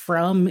 where I'm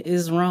from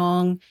is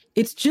wrong.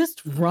 It's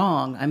just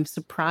wrong. I'm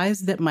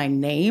surprised that my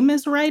name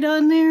is right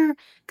on there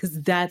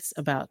because that's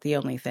about the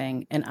only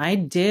thing. And I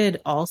did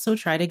also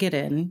try to get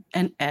in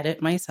and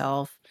edit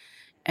myself.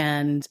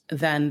 And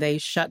then they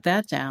shut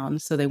that down.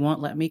 So they won't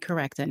let me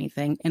correct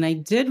anything. And I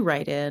did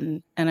write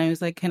in and I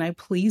was like, can I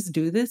please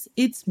do this?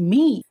 It's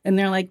me. And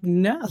they're like,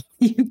 no,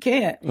 you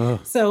can't. Ugh.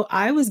 So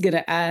I was going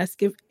to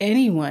ask if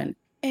anyone,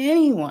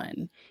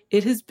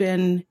 it has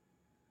been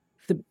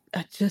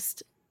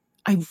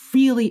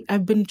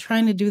I've been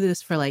trying to do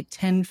this for like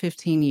 10,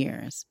 15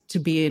 years to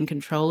be in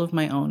control of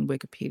my own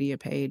Wikipedia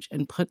page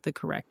and put the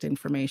correct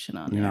information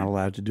on there. You're not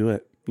allowed to do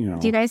it. You know.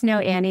 Do you guys know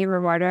Annie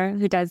Rewarder,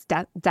 who does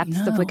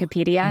depths of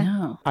Wikipedia?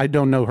 No. I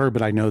don't know her,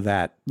 but I know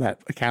that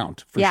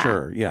account for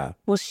sure. Yeah.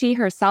 Well, she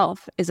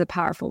herself is a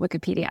powerful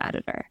Wikipedia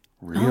editor.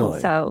 Really?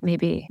 So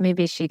maybe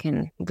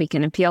we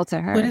can appeal to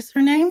her. What is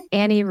her name?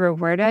 Annie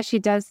Rewarder. She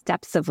does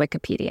Depths of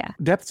Wikipedia.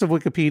 Depths of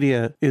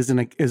Wikipedia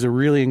is a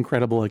really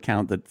incredible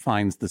account that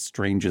finds the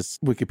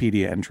strangest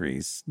Wikipedia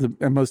entries,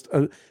 the most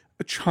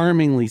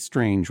charmingly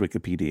strange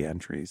Wikipedia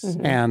entries.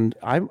 Mm-hmm. And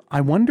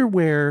I wonder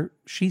where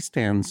she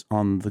stands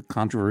on the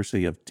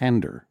controversy of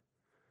Tinder.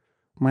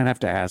 Might have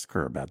to ask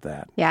her about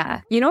that.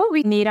 Yeah. You know what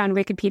we need on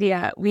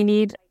Wikipedia? We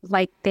need,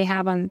 like they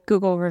have on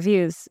Google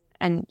Reviews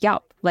and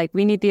Yelp, like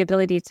we need the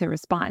ability to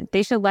respond.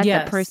 They should let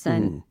the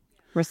person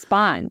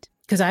respond.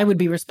 Because I would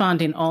be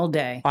responding all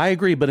day. I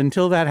agree. But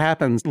until that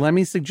happens, let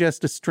me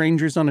suggest a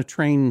strangers on a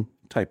train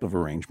type of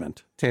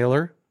arrangement.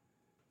 Taylor,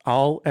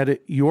 I'll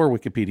edit your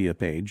Wikipedia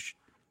page.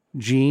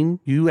 Jean,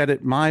 you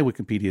edit my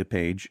Wikipedia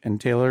page.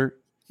 And Taylor,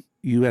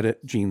 you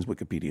edit Jean's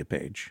Wikipedia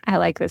page. I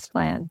like this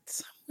plan.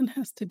 Someone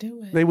has to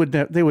do it.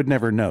 They would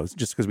never know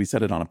just because we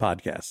said it on a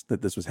podcast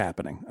that this was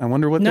happening. I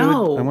wonder what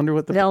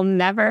they'll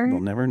never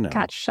know.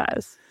 Catch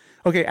us.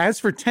 Okay, as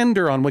for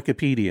Tinder on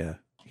Wikipedia,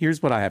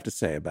 here's what I have to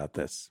say about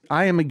this.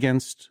 I am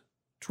against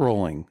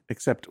trolling,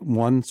 except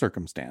one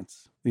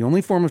circumstance. The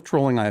only form of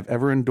trolling I have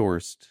ever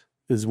endorsed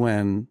is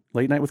when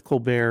Late Night with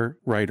Colbert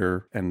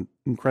writer and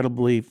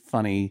incredibly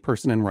funny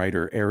person and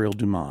writer Ariel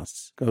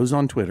Dumas goes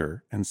on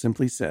Twitter and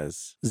simply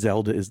says,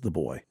 Zelda is the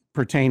boy,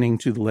 pertaining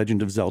to the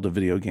Legend of Zelda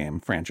video game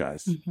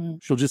franchise. Mm-hmm.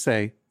 She'll just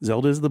say,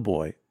 Zelda is the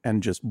boy,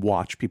 and just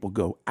watch people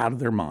go out of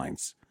their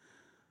minds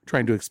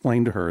trying to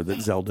explain to her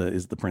that Zelda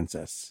is the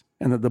princess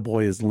and that the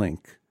boy is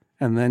Link.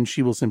 And then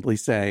she will simply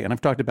say, and I've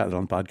talked about it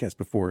on the podcast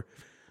before,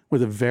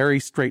 with a very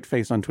straight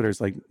face on Twitter,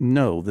 it's like,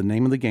 no, the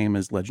name of the game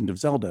is Legend of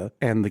Zelda,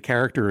 and the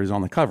character is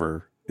on the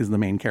cover, is the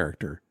main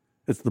character.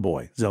 It's the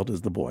boy. Zelda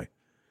is the boy.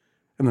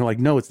 And they're like,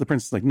 no, it's the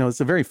princess. Like, no,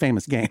 it's a very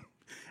famous game.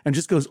 And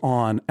just goes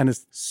on, and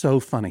it's so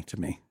funny to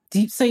me.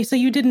 So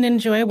you didn't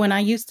enjoy when I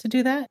used to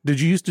do that? Did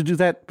you used to do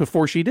that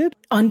before she did?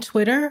 On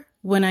Twitter,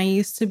 when I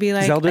used to be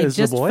like, Zelda is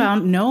the boy?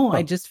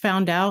 I just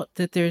found out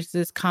that there's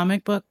this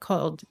comic book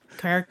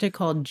character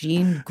called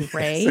Jean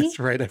Grey. Yes, that's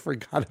right. I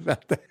forgot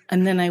about that.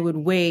 And then I would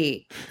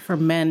wait for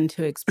men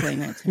to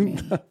explain it to me.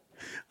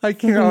 I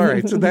can't. All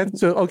right.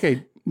 So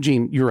okay,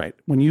 Jean, you're right.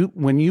 When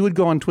you would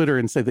go on Twitter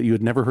and say that you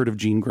had never heard of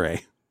Jean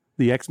Grey,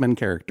 the X-Men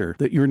character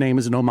that your name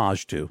is an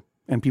homage to,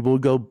 and people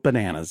would go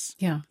bananas.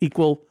 Yeah.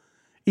 Equal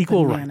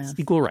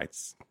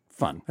rights.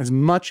 Fun. As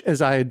much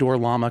as I adore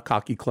Llama,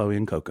 Cocky, Chloe,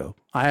 and Coco,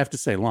 I have to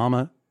say,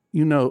 Llama,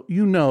 you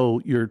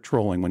know you're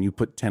trolling when you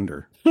put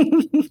Tinder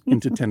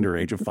into Tinder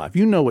age of 5.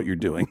 You know what you're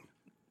doing.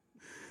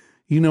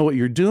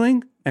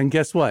 And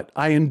guess what?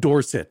 I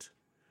endorse it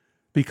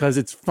because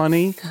it's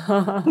funny.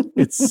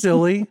 It's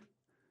silly,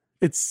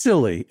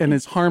 and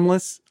it's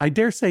harmless. I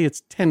dare say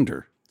it's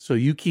tender. So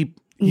you keep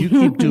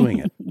doing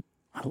it.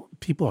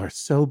 People are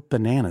so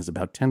bananas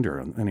about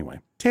Tinder. Anyway,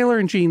 Taylor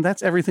and Jean,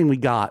 that's everything we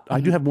got. Mm-hmm. I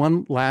do have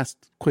one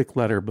last quick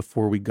letter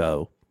before we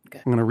go. Okay.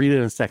 I'm going to read it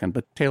in a second.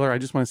 But Taylor, I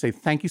just want to say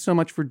thank you so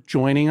much for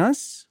joining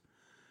us.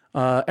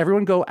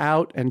 Everyone go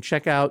out and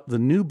check out the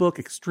new book,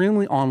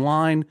 Extremely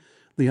Online,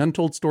 The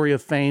Untold Story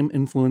of Fame,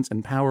 Influence,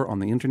 and Power on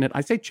the Internet.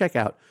 I say check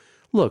out.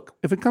 Look,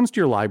 if it comes to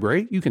your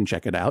library, you can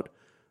check it out.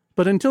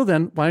 But until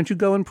then, why don't you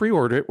go and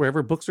pre-order it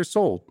wherever books are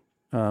sold?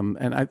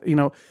 And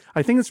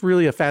I think it's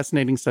really a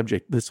fascinating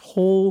subject. This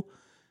whole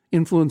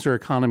influencer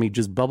economy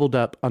just bubbled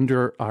up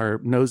under our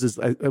noses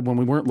when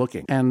we weren't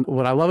looking. And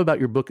what I love about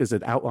your book is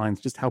it outlines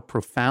just how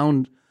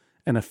profound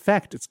an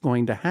effect it's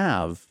going to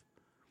have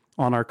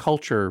on our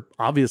culture,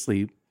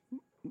 obviously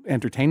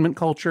entertainment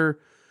culture,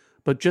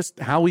 but just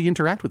how we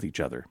interact with each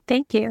other.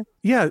 Thank you.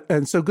 Yeah,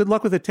 and so good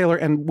luck with it, Taylor.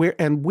 And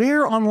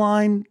where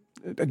online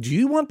do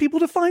you want people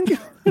to find you?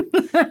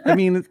 I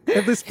mean,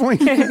 at this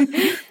point.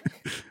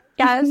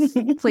 Yes,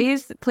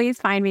 please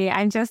find me.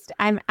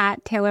 I'm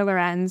at Taylor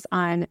Lorenz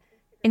on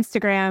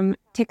Instagram,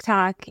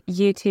 TikTok,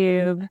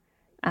 YouTube.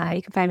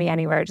 You can find me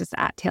anywhere, just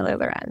at Taylor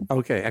Lorenz.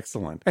 Okay,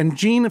 excellent. And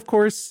Jean, of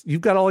course,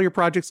 you've got all your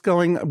projects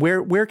going.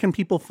 Where can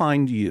people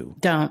find you?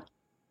 Don't.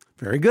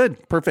 Very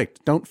good.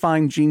 Perfect. Don't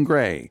find Jean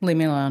Grey. Leave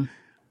me alone.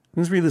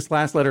 Let's read this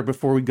last letter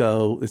before we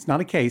go. It's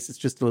not a case. It's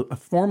just a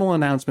formal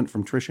announcement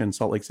from Trisha in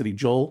Salt Lake City.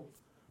 Joel,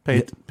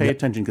 pay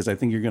attention because I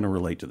think you're going to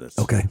relate to this.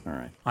 Okay. All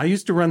right. I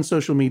used to run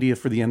social media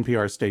for the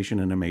NPR station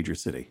in a major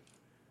city.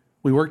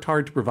 We worked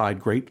hard to provide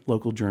great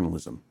local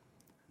journalism.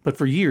 But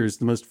for years,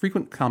 the most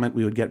frequent comment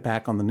we would get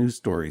back on the news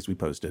stories we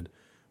posted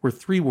were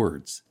 3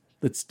 words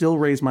that still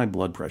raise my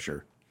blood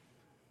pressure.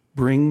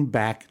 Bring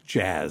back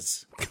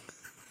jazz.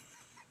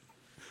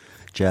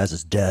 Jazz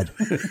is dead.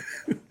 It's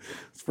the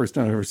first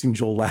time I've ever seen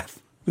Joel laugh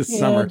this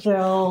summer.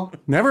 Joel.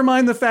 Never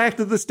mind the fact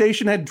that the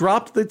station had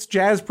dropped its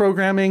jazz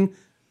programming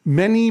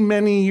many,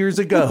 many years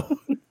ago.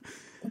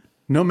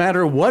 No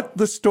matter what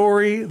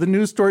the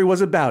news story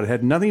was about, it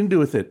had nothing to do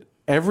with it.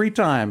 Every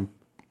time,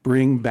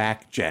 bring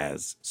back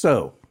jazz.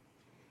 So,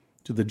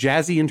 to the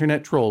jazzy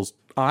internet trolls,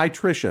 I,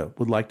 Trisha,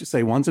 would like to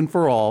say once and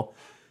for all,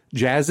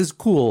 jazz is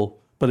cool,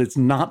 but it's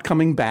not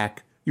coming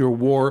back. Your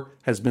war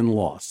has been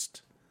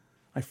lost.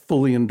 I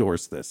fully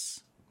endorse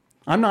this.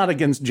 I'm not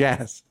against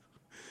jazz,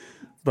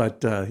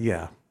 but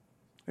yeah,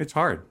 it's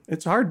hard.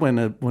 It's hard when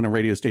a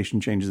radio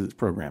station changes its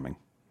programming.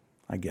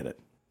 I get it.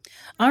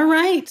 All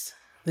right.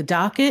 The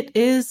docket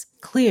is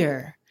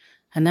clear.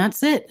 And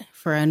that's it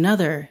for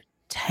another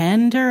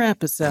tender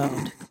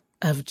episode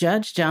of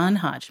Judge John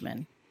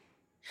Hodgman.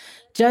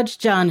 Judge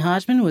John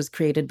Hodgman was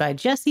created by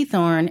Jesse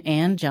Thorne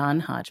and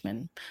John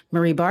Hodgman.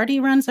 Marie Barty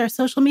runs our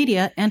social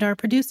media, and our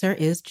producer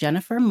is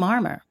Jennifer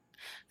Marmer.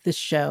 The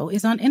show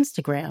is on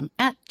Instagram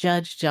at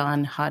Judge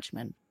John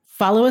Hodgman.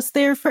 Follow us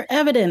there for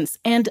evidence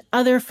and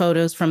other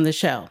photos from the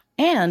show.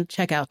 And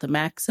check out the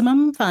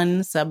Maximum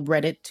Fun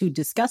subreddit to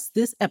discuss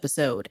this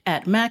episode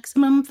at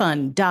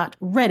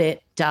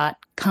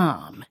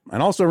MaximumFun.reddit.com.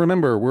 And also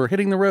remember, we're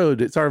hitting the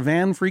road. It's our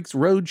Van Freaks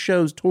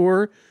Roadshows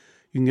tour.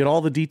 You can get all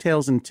the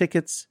details and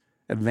tickets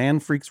at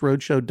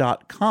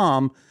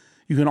vanfreaksroadshow.com.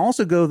 You can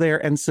also go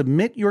there and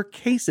submit your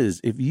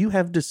cases if you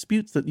have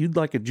disputes that you'd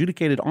like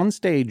adjudicated on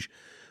stage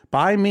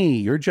by me,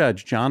 your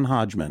judge, John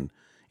Hodgman,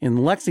 in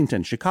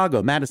Lexington,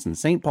 Chicago, Madison,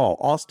 St. Paul,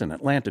 Austin,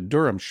 Atlanta,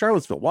 Durham,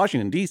 Charlottesville,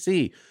 Washington,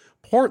 D.C.,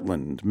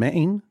 Portland,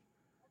 Maine.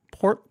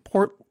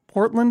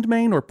 Portland,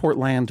 Maine or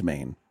Portland,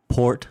 Maine?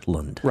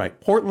 Portland.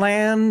 Right.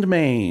 Portland,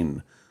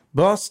 Maine.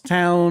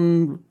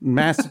 Bosstown,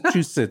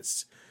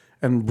 Massachusetts,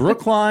 and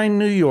Brookline,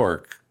 New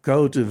York.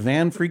 Go to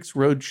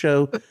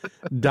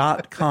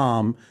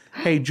vanfreaksroadshow.com.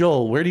 Hey,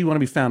 Joel, where do you want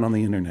to be found on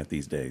the internet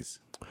these days?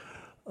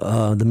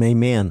 The Main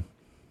Man.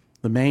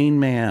 The Main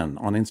Man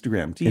on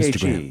Instagram.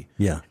 T-H-E.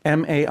 Yeah.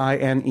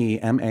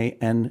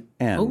 MAINEMANN.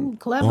 Oh,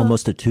 clever.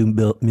 Almost at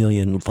 2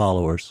 million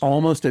followers.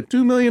 Almost at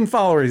 2 million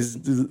followers.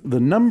 The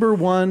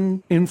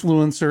 #1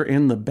 influencer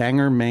in the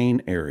Bangor,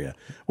 Maine area.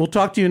 We'll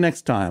talk to you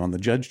next time on the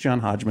Judge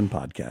John Hodgman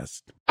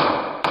podcast.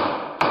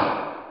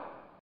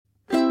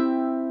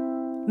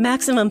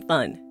 Maximum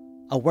Fun.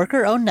 A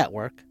worker-owned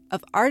network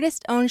of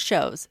artist-owned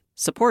shows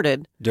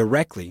supported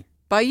directly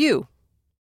by you.